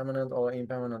to be permanent or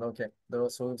impermanent. Okay,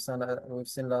 so we've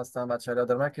seen last time Acharya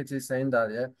Dharmakirti saying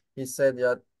that, yeah. He said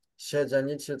that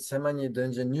Shejanichi Tsemani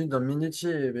Dunjenu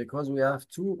Dominici, because we have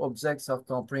two objects of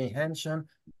comprehension,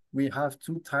 we have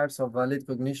two types of valid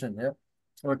cognition, yeah.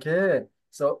 Okay,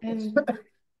 so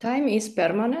Time is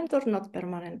permanent or not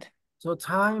permanent? so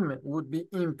time would be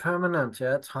impermanent,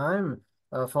 yeah. Time,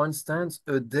 for instance,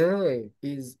 a day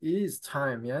is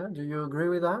time, yeah. Do you agree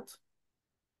with that,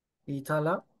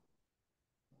 Itala?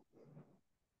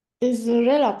 Is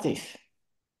relative.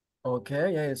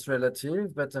 Okay, yeah, it's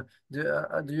relative, but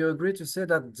do you agree to say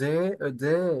that a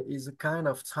day is a kind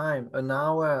of time, an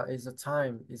hour is a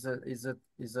time, is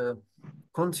a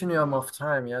continuum of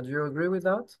time, yeah? Do you agree with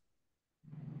that?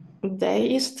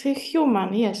 Day is the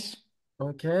human, yes.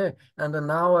 Okay, and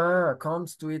an hour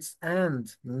comes to its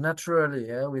end naturally,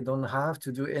 yeah? We don't have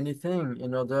to do anything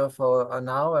in order for an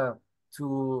hour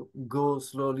to go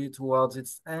slowly towards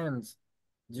its end.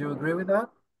 Do you agree with that?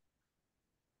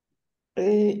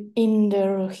 In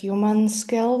the human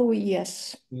scale,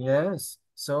 yes. Yes.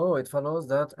 So it follows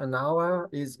that an hour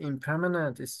is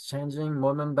impermanent. It's changing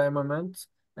moment by moment,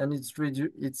 and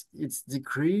it's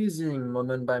decreasing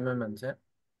moment by moment. Yeah.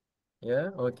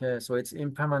 Yeah. Okay. So it's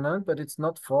impermanent, but it's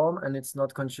not form and it's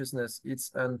not consciousness.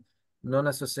 It's an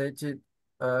non-associated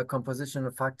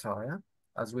composition factor. Yeah.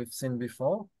 As we've seen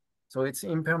before. So it's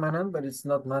impermanent, but it's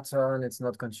not matter and it's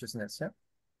not consciousness. Yeah.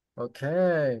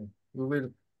 Okay. We will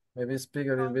maybe speak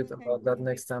a little bit about that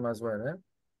next time as well. Yeah.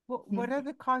 What are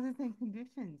the causes and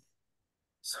conditions?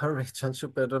 Sorry, Chanchu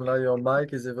Pedrola, your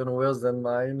mic is even worse than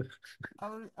mine.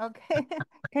 Oh, okay.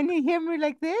 Can you hear me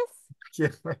like this? Yeah.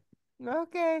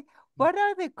 Okay. What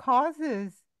are the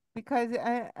causes? Because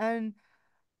an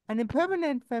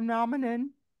impermanent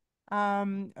phenomenon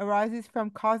arises from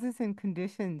causes and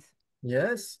conditions.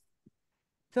 Yes.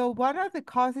 So what are the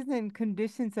causes and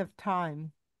conditions of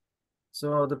time?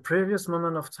 So the previous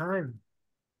moment of time,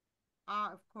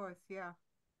 Ah, of course, yeah.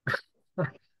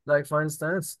 like for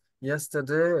instance,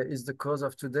 yesterday is the cause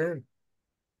of today.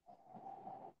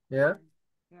 Yeah.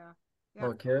 Yeah. Yeah.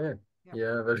 Okay. Yeah.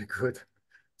 Yeah, very good.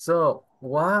 So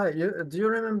why do you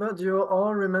remember? Do you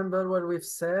all remember what we've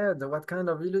said? What kind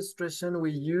of illustration we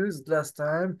used last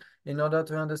time in order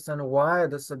to understand why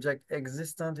the subject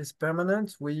existent is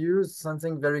permanent? We used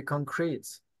something very concrete.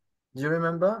 Do you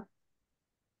remember?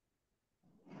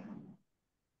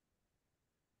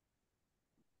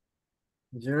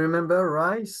 Do you remember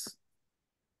rice?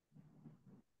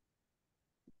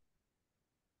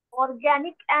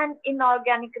 Organic and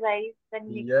inorganic rice when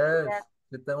mixed together. Yes.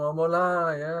 Kita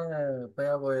mola ya.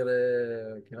 Paya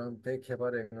boire kiran pe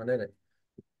khebare ngonere.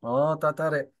 Oh,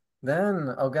 tatare.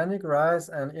 Then organic rice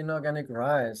and inorganic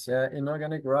rice. Yeah,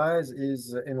 inorganic rice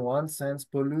is in one sense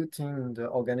polluting the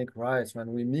organic rice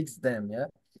when we mix them. Yeah.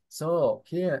 So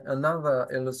here another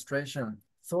illustration.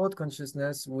 Thought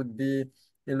consciousness would be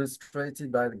illustrated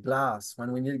by the glass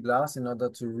when we need glass in order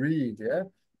to read. Yeah.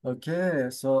 Okay.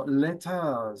 So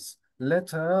letters.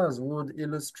 Letters would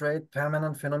illustrate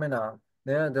permanent phenomena.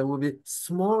 There will be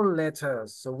small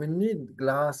letters. So we need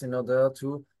glass in order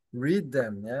to read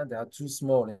them. Yeah, they are too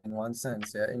small in one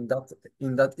sense. Yeah, in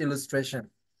that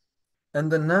illustration,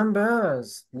 and the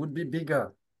numbers would be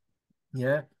bigger.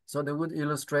 Yeah, so they would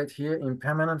illustrate here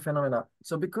impermanent phenomena.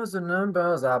 So because the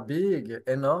numbers are big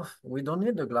enough, we don't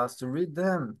need the glass to read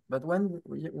them. But when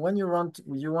you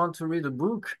want to read a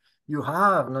book, you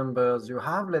have numbers, you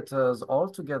have letters all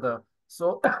together.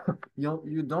 So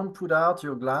you don't put out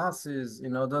your glasses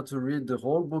in order to read the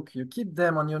whole book. You keep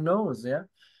them on your nose, yeah?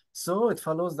 So it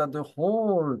follows that the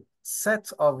whole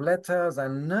set of letters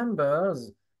and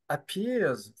numbers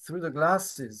appears through the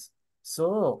glasses.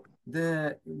 So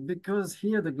because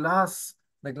here the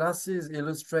glasses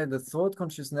illustrate the thought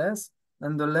consciousness,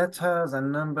 and the letters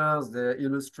and numbers they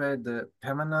illustrate the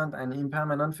permanent and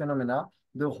impermanent phenomena.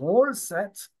 The whole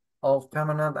set of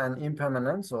permanent and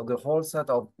impermanent, so the whole set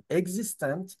of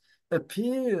existent,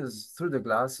 appears through the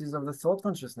glasses of the thought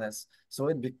consciousness. So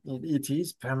it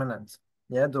is permanent.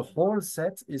 Yeah, the whole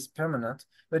set is permanent.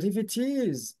 But if it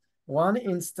is one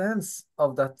instance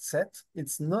of that set,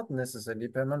 it's not necessarily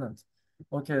permanent.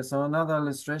 Okay, so another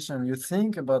illustration, you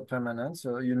think about permanence,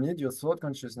 so you need your thought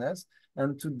consciousness,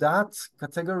 and to that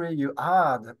category you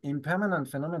add impermanent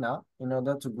phenomena in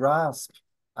order to grasp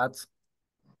at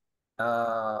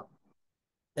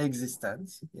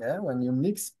existence. Yeah, when you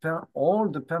mix all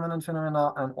the permanent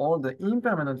phenomena and all the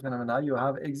impermanent phenomena, you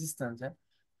have existence.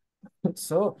 Yeah.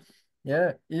 So,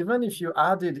 yeah, even if you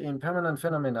added impermanent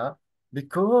phenomena,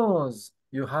 because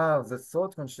you have the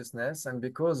thought consciousness and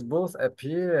because both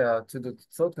appear to the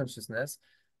thought consciousness,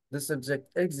 the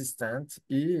subject existent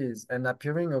is an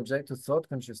appearing object to thought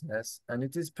consciousness and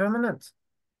it is permanent.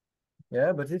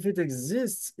 Yeah, but if it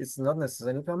exists, it's not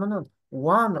necessarily permanent.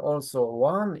 One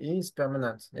is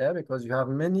permanent. Yeah, because you have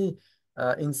many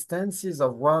instances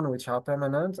of one which are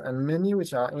permanent and many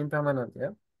which are impermanent.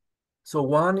 Yeah. So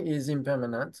one is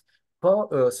impermanent.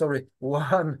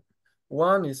 One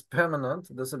is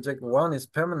permanent. The subject one is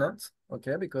permanent,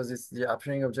 okay, because it's the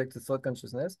appearing object to thought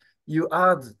consciousness. You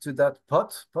add to that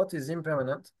pot is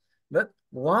impermanent, but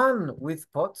one with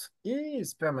pot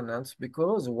is permanent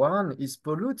because one is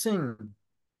polluting.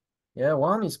 Yeah,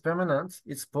 one is permanent.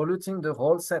 It's polluting the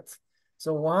whole set.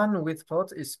 So one with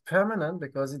pot is permanent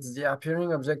because it's the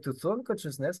appearing object to thought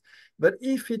consciousness. But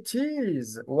if it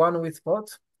is one with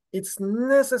pot, it's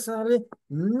necessarily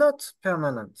not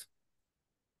permanent.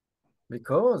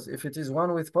 Because if it is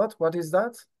one with pot, what is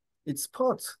that? It's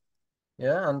pot.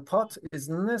 Yeah, and pot is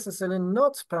necessarily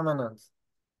not permanent.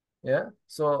 Yeah,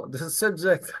 so the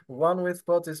subject one with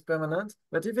pot is permanent,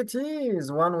 but if it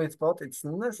is one with pot, it's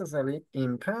necessarily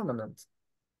impermanent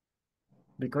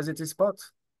because it is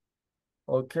pot.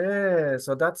 Okay,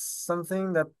 so that's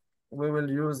something that we will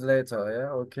use later. Yeah,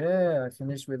 okay, I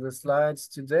finished with the slides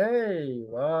today.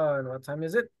 Wow, and what time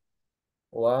is it?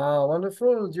 Wow,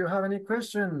 wonderful. Do you have any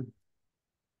question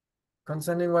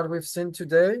concerning what we've seen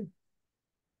today?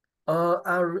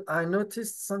 I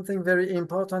noticed something very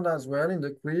important as well in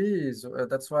the quiz.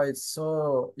 That's why it's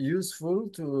so useful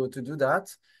to do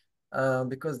that,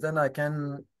 because then I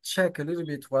can check a little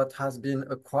bit what has been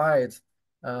acquired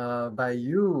by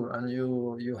you, and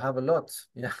you have a lot.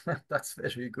 Yeah, that's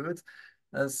very good.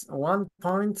 As one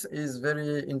point is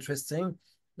very interesting,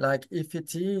 like if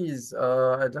it is,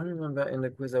 I don't remember in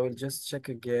the quiz, I will just check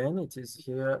again. It is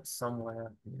here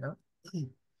somewhere. Yeah.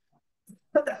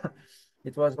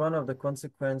 It was one of the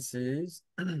consequences.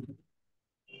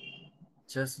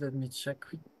 Just let me check.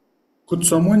 Could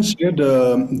someone share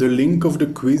the link of the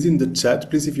quiz in the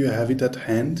chat, please, if you have it at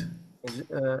hand?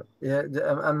 Yeah,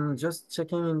 I'm just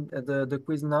checking in the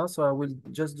quiz now, so I will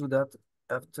just do that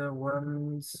after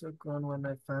 1 second when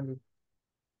I find it.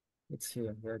 It's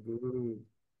here. Yeah, good.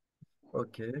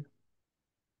 Okay.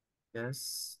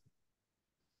 Yes.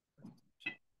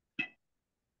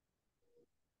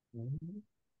 Mhm.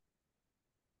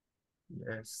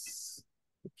 Yes.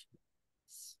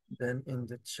 Then in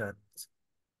the chat.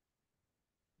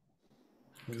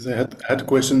 Because I had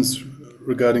questions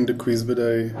regarding the quiz, but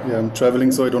I'm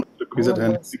traveling, so I don't have the quiz at Oh,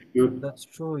 hand. yes, Thank you. that's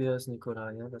true. Yes,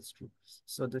 Nicola. Yeah, that's true.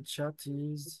 So the chat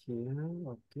is here.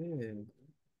 Okay.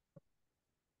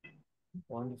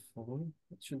 Wonderful.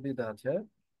 It should be that, yeah?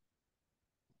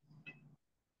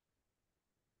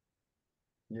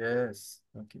 Yes.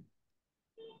 Okay.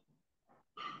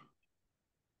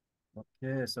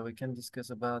 Okay, so we can discuss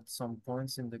about some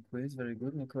points in the quiz. Very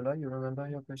good, Nicola. You remember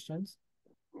your questions?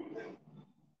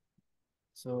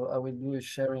 So I will do a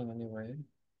sharing anyway.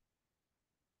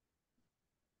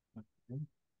 Okay.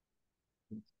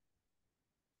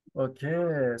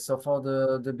 Okay, so for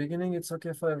the beginning, it's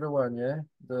okay for everyone, yeah?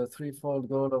 The threefold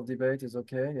goal of debate is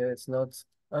okay, yeah? It's not,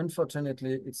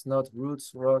 unfortunately, it's not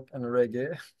roots, rock, and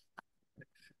reggae.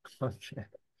 Okay.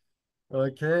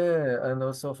 Okay, and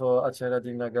also for Acharya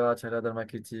Dignaga, Acharya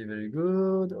Dharmakirti, very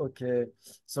good. Okay,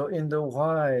 so in the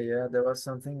why, yeah, there was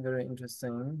something very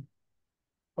interesting.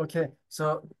 Okay,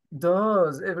 so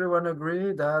does everyone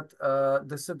agree that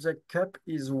the subject cup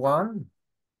is one?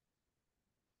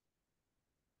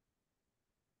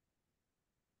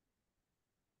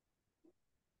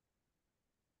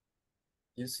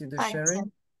 You see the I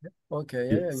sharing? accept. Okay,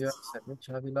 yeah, you accept it,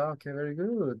 Chavila. Okay, very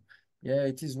good. Yeah,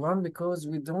 it is one because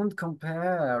we don't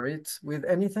compare it with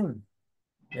anything.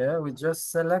 Yeah, we just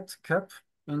select cup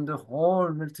in the whole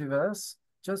multiverse,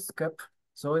 just cup.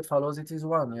 So it follows it is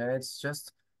one. Yeah, it's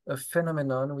just a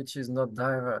phenomenon which is not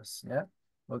diverse. Yeah.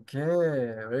 Okay,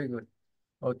 very good.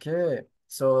 Okay,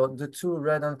 so the two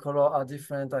red and color are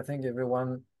different. I think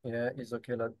everyone is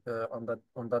okay on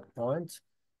that point.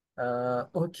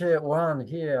 Okay, one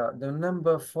here, the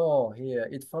number 4 here.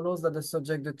 It follows that the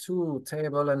subject, the two,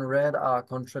 table and red, are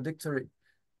contradictory.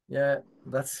 Yeah,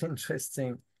 that's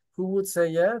interesting. Who would say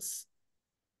yes?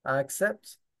 I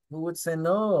accept. Who would say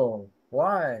no?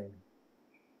 Why?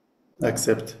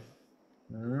 Accept.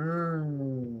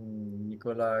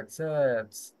 Nicola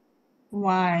accepts.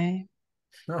 Why?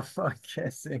 Okay,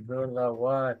 Nicola,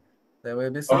 why? There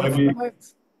will be Or some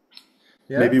fight.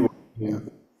 Yeah? maybe yeah.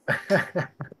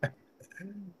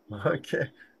 Okay,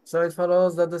 so it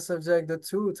follows that the subject, the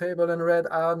two, table and red,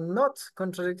 are not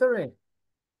contradictory.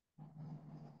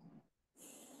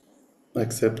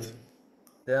 Accept.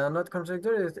 They are not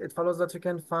contradictory. It follows that you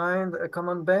can find a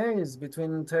common base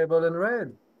between table and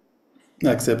red.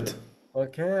 Accept.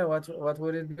 Okay, what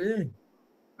would it be?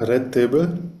 Red table.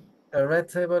 A red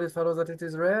table, it follows that it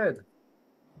is red.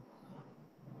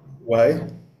 Why?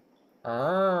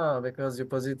 Ah, because you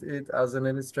posit it as an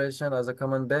illustration, as a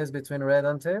common base between red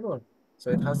and table. So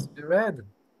it has to be red,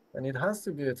 and it has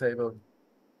to be a table.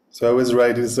 So I was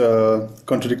right, is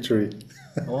contradictory.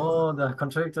 Oh, the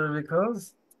contradictory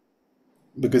because?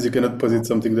 Because you cannot posit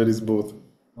something that is both.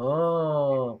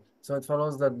 Oh, so it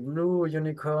follows that blue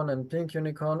unicorn and pink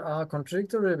unicorn are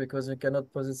contradictory because you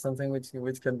cannot posit something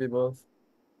which can be both.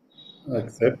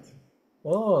 Accept.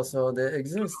 Oh, so they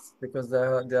exist because they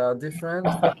are different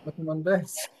but not common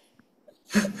base.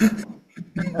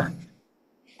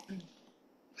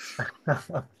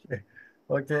 Okay.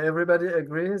 Okay, everybody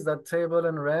agrees that table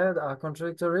and red are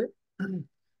contradictory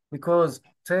because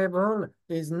table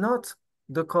is not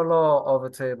the color of a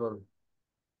table.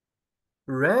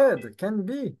 Red can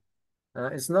be.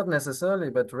 It's not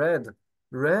necessarily, but red.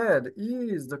 Red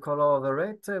is the color of a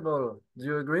red table. Do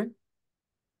you agree?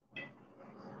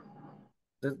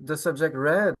 The subject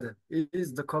red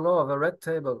is the color of a red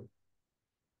table.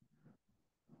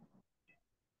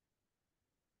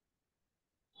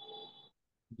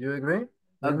 Do you agree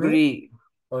with me? Agree.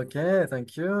 Okay,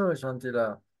 thank you,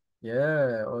 Shantila.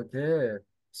 Yeah, okay.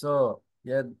 So,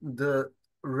 yeah, the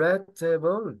red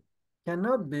table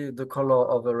cannot be the color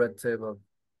of a red table.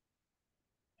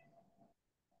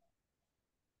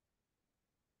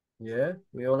 Yeah,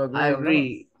 we all I agree on that.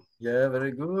 agree. Yeah,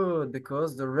 very good,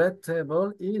 because the red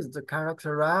table is the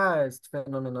characterized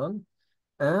phenomenon,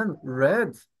 and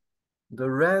red, the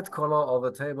red color of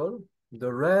a table,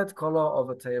 the red color of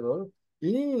a table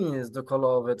is the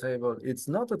color of a table. It's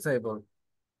not a table.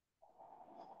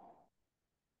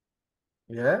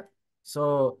 Yeah.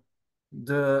 So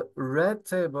the red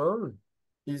table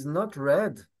is not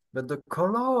red, but the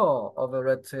color of a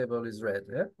red table is red.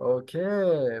 Yeah.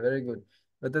 Okay, very good.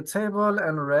 But the table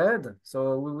and red,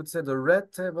 so we would say the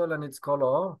red table and its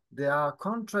color, they are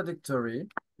contradictory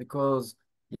because,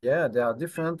 yeah, they are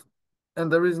different.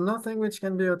 And there is nothing which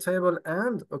can be a table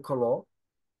and a color.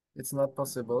 It's not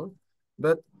possible.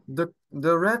 But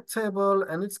The red table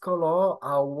and its color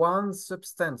are one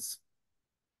substance.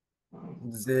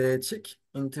 Zechik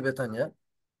in Tibetan, yeah?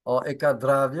 Or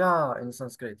ekadravya in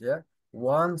Sanskrit, yeah?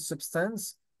 One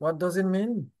substance. What does it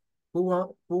mean?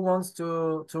 Who wants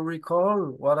to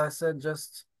recall what I said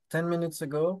just 10 minutes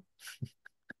ago?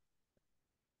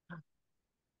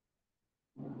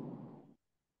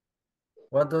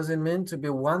 What does it mean to be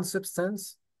one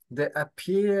substance? They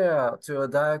appear to a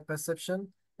direct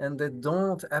perception and they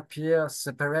don't appear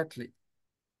separately.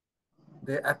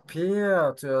 They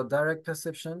appear to a direct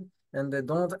perception and they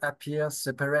don't appear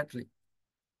separately.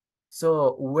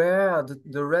 So where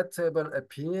the red table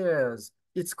appears,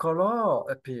 its color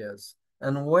appears.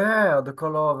 And where the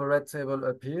color of a red table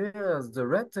appears, the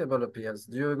red table appears.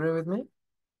 Do you agree with me?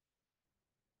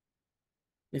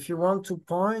 If you want to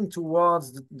point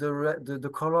towards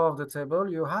the color of the table,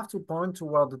 you have to point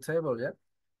toward the table, yeah?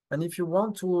 And if you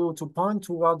want to point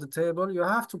toward the table, you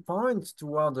have to point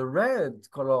toward the red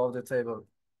color of the table.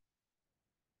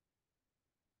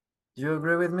 Do you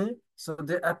agree with me? So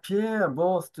they appear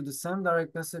both to the same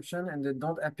direct perception and they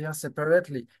don't appear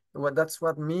separately. That's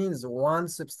what means one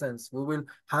substance. We will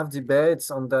have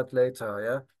debates on that later,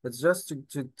 yeah? It's just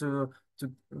to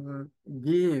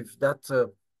give that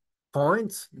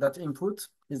point, that input,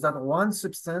 is that one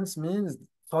substance means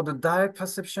for the direct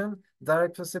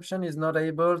perception is not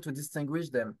able to distinguish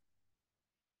them.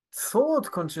 Thought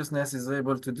consciousness is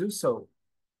able to do so.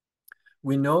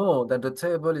 We know that the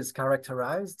table is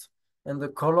characterized and the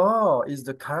color is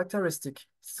the characteristic.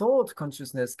 Thought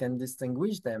consciousness can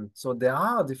distinguish them. So they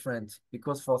are different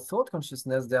because for thought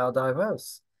consciousness, they are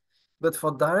diverse. But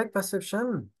for direct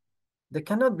perception, they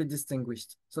cannot be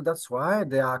distinguished. So that's why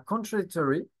they are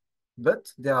contradictory,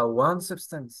 but they are one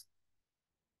substance.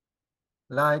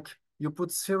 Like you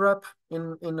put syrup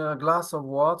in a glass of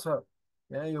water.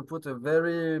 Yeah, you put a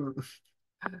very,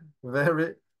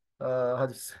 very, how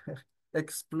do you say,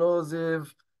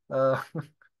 explosive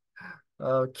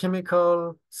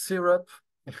chemical syrup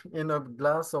in a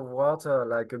glass of water,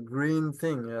 like a green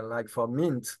thing, like for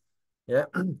mint. Yeah.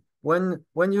 When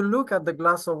you look at the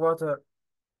glass of water,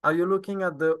 are you looking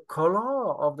at the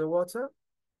color of the water?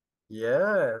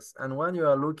 Yes. And when you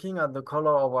are looking at the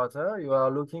color of water, you are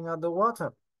looking at the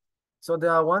water. So they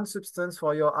are one substance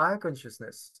for your eye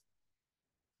consciousness.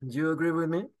 Do you agree with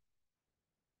me?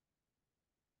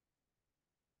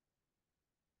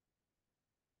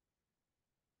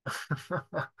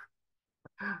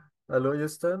 Hello,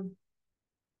 Houston.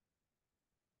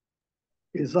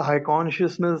 Is the high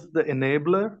consciousness the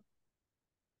enabler?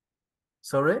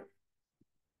 Sorry?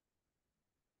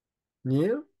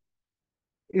 Neil?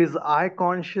 Is I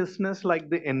consciousness like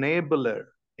the enabler,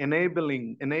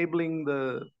 enabling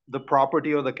the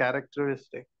property or the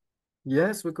characteristic?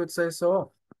 Yes, we could say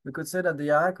so. We could say that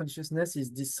the eye consciousness is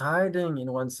deciding,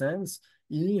 in one sense,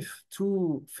 if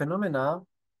two phenomena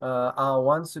are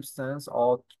one substance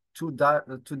or two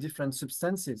different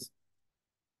substances.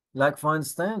 Like, for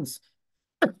instance,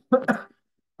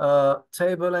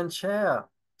 table and chair.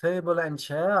 Table and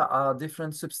chair are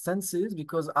different substances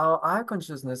because our eye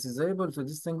consciousness is able to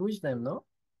distinguish them, no?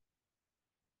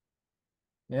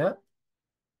 Yeah.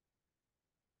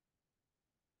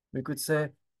 We could say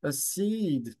a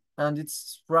seed and its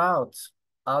sprout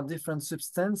are different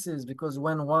substances because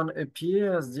when one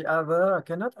appears, the other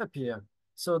cannot appear.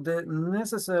 So they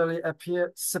necessarily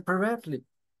appear separately.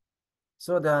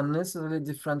 So they are necessarily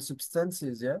different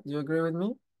substances, yeah? Do you agree with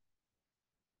me?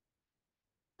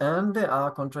 And they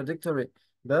are contradictory.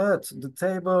 But the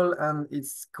table and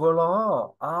its color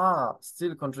are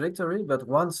still contradictory, but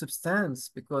one substance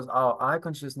because our eye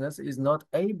consciousness is not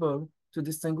able to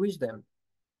distinguish them.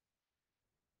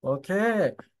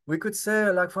 Okay, we could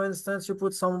say, like, for instance, you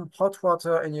put some hot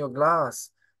water in your glass.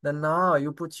 Then now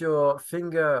you put your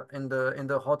finger in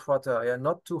the hot water. Yeah,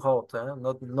 not too hot,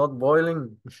 not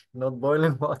boiling, not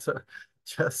boiling water,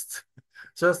 just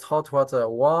just hot water,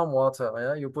 warm water.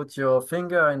 Yeah, you put your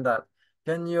finger in that.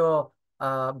 Can your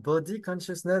body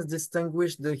consciousness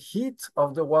distinguish the heat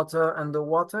of the water and the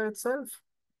water itself?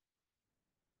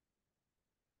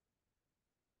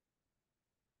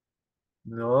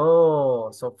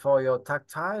 No, so for your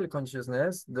tactile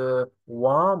consciousness, the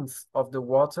warmth of the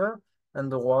water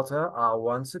and the water are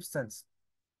one substance.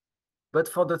 But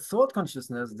for the thought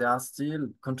consciousness, they are still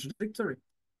contradictory.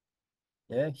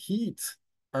 Yeah, heat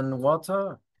and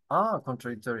water are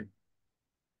contradictory.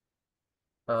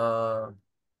 Yeah,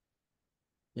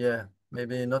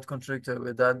 maybe not contradictory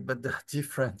with that, but they're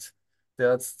different. They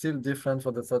are still different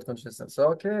for the thought consciousness. So,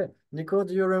 okay, Nico,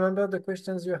 do you remember the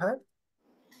questions you had?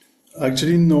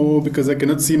 Actually, no, because I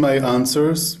cannot see my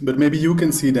answers, but maybe you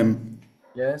can see them.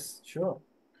 Yes, sure.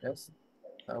 Yes,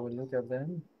 I will look at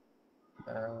them.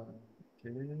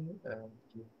 Okay.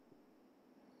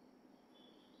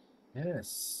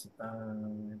 Yes, I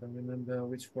don't remember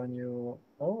which one you.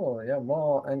 Oh, yeah,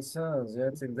 more answers.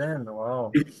 Yeah, till then.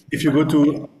 Wow. If you go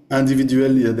to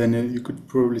individual, yeah, then you could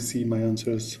probably see my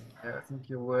answers. Yeah, I think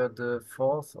you were the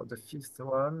fourth or the fifth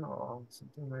one or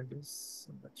something like this.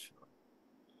 I'm not sure.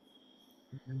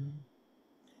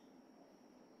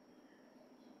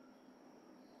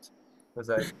 Because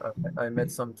I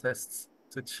made some tests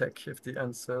to check if the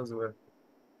answers were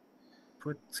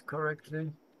put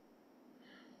correctly.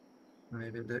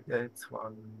 Maybe the eighth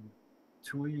one,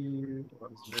 Tui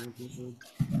was very good.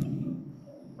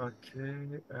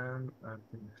 Okay, and I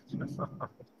can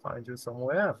find you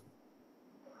somewhere.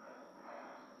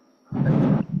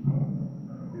 And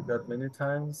did that many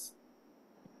times.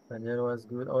 Daniel was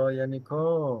good. Oh,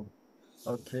 Yannico.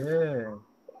 Okay.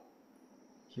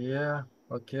 Here.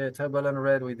 Okay, table and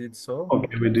red, we did so.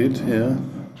 Okay, we did, yeah.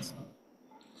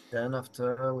 Then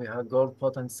after we had gold,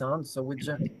 pot, and sound. So we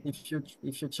just if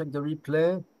you check the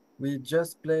replay, we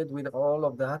just played with all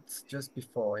of that just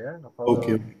before, yeah.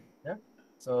 Okay. Yeah.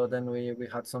 So then we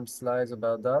had some slides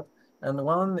about that. And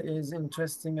one is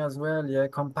interesting as well, yeah,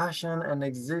 compassion and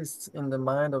exists in the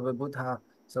mind of a Buddha.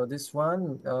 So this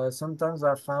one, sometimes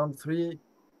I found three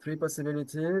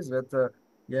possibilities, but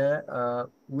yeah,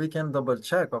 we can double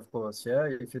check, of course, yeah,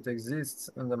 if it exists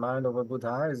in the mind of a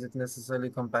Buddha, is it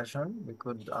necessarily compassion? We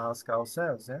could ask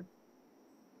ourselves, yeah.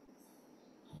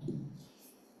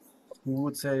 Who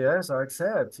would say yes, I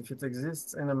accept. If it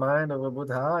exists in the mind of a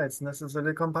Buddha, it's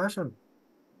necessarily compassion.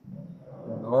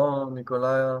 No,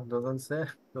 Nikolai doesn't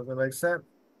accept.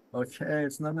 Okay,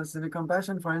 it's not necessarily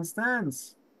compassion, for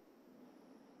instance.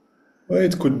 Well,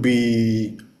 it could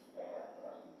be,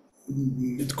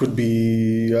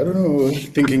 I don't know,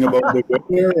 thinking about the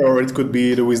weather, or it could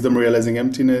be the wisdom realizing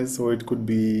emptiness, or it could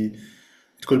be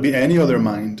any other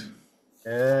mind.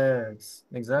 Yes,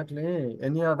 exactly.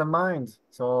 Any other mind.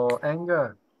 So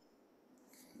anger.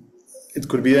 It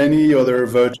could be any other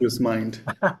virtuous mind.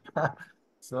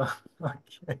 So,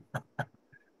 okay.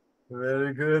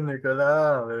 Very good,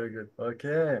 Nicolas. Very good.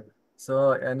 Okay.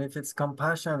 So, and if it's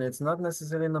compassion, it's not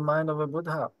necessarily in the mind of a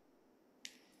Buddha.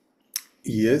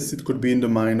 Yes, it could be in the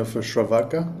mind of a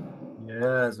Shravaka.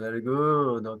 Yes, very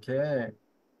good. Okay.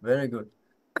 Very good.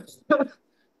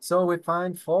 So we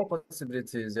find four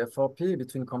possibilities, yeah, 4P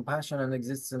between compassion and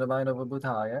exists in the mind of a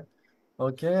Buddha, yeah?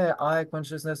 Okay, I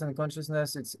consciousness and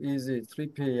consciousness, it's easy,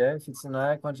 3P, yeah? If it's an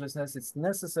I consciousness, it's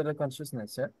necessarily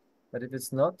consciousness, yeah? But if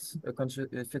it's not a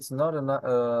if it's not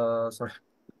a, sorry,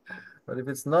 but if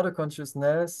it's not a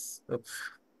consciousness,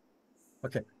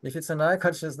 okay, if it's an I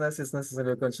consciousness, it's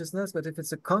necessarily a consciousness, but if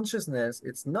it's a consciousness,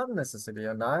 it's not necessarily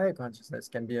an I consciousness,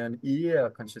 it can be an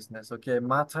ear consciousness, okay?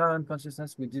 Matter and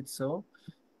consciousness, we did so.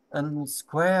 And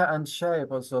square and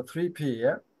shape, also 3P,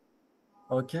 yeah?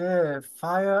 Okay,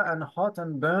 fire and hot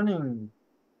and burning.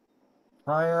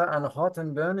 Fire and hot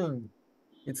and burning.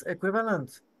 It's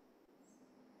equivalent.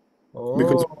 Oh.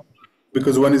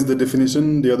 Because one is the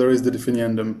definition, the other is the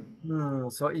definiendum.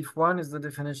 So if one is the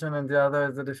definition and the other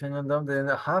is the definiendum, they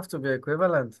have to be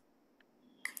equivalent.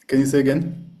 Can you say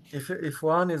again? If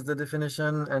one is the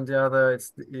definition and the other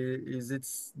is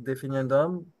its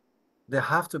definiendum, they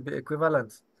have to be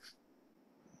equivalent.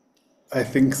 I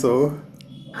think so.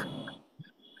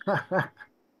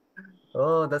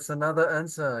 Oh, that's another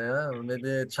answer. Yeah,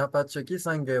 maybe Chapacheki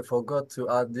Sange forgot to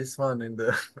add this one in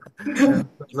the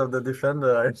answers of the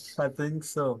defender. I think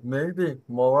so. Maybe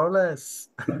more or less.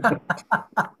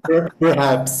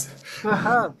 Perhaps.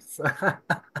 Perhaps.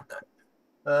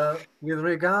 With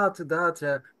regard to that,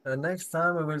 yeah, next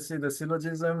time we will see the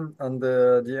syllogism and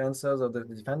the answers of the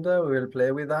defender. We will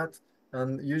play with that.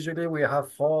 And usually we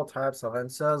have 4 types of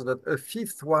answers, but a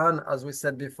 5th one, as we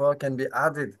said before, can be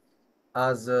added.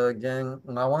 As again,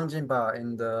 Nawang Jimpa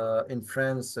in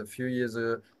France a few years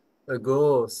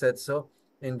ago said so.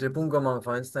 In Drepungomang,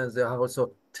 for instance, they have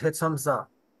also Tetsamsa.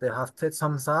 They have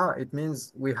Tetsamsa. It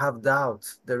means we have doubt.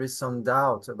 There is some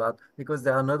doubt about, because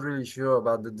they are not really sure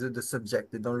about the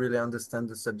subject. They don't really understand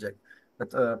the subject.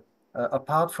 But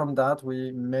apart from that,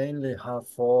 we mainly have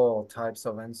 4 types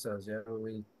of answers. Yeah, we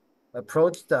will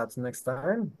approach that next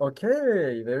time.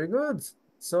 Okay, very good.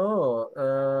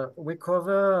 So we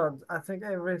covered, I think,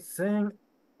 everything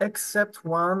except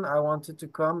one I wanted to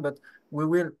come, but we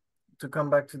will to come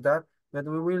back to that, but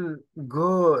we will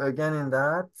go again in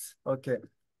that. Okay.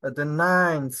 The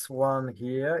 9th one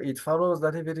here, it follows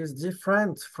that if it is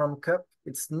different from cup,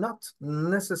 it's not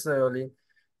necessarily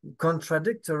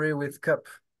contradictory with cup.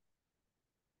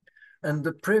 And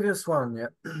the previous one, yeah,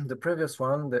 the previous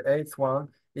one, the 8th one,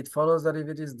 it follows that if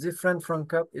it is different from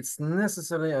cup, it's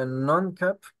necessarily a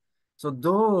non-cup. So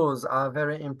those are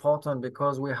very important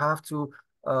because we have to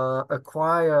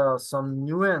acquire some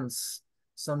nuance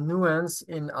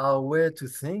in our way to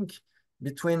think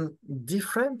between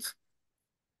different,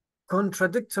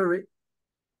 contradictory,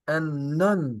 and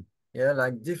none. Yeah,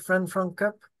 like different from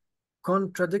cup,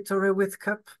 contradictory with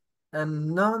cup,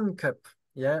 and non-cup.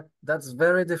 Yeah, that's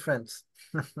very different.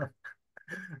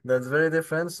 That's very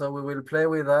different. So we will play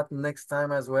with that next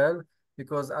time as well.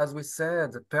 Because as we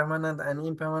said, permanent and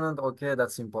impermanent, okay,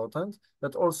 that's important.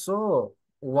 But also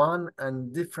one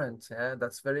and different. Yeah,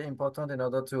 that's very important in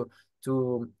order to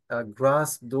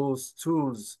grasp those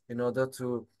tools in order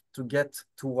to get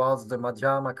towards the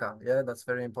Madhyamaka. Yeah, that's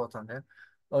very important. Yeah.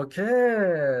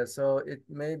 Okay, so it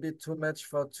may be too much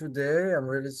for today. I'm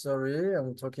really sorry.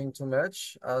 I'm talking too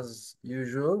much as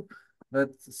usual,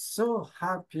 but so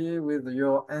happy with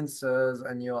your answers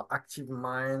and your active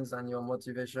minds and your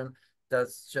motivation.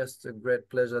 That's just a great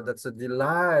pleasure. That's a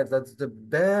delight. That's the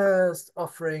best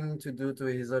offering to do to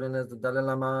His Holiness the Dalai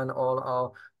Lama and all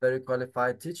our very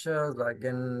qualified teachers like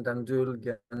Gen Dandul,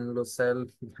 Gen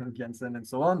Losel, Gen Gensen, and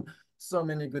so on. So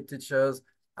many good teachers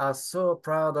are so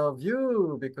proud of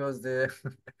you because they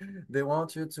they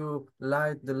want you to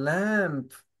light the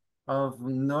lamp of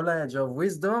knowledge, of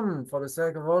wisdom for the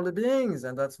sake of all the beings.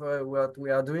 And that's what we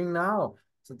are doing now.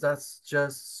 So that's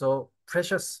just so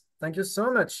precious. Thank you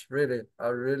so much, really. I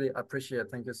really appreciate it.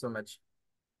 Thank you so much.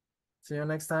 See you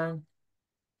next time.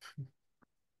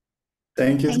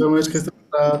 Thank you so much, Christophe.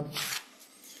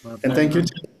 And thank you,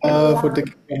 for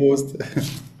taking the host.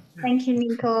 Thank you,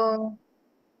 Nico.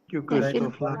 Thank you, Thank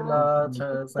you, Christophe. Nicola.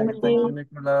 Thank you,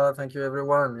 Nicola. Thank you,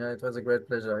 everyone. Yeah, it was a great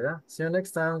pleasure. Yeah. See you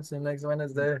next time. See you next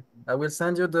Wednesday. I will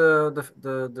send you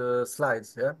the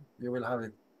slides. Yeah, you will have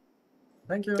it.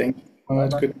 Thank you. Thank you so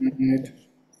much. Bye-bye. Good night.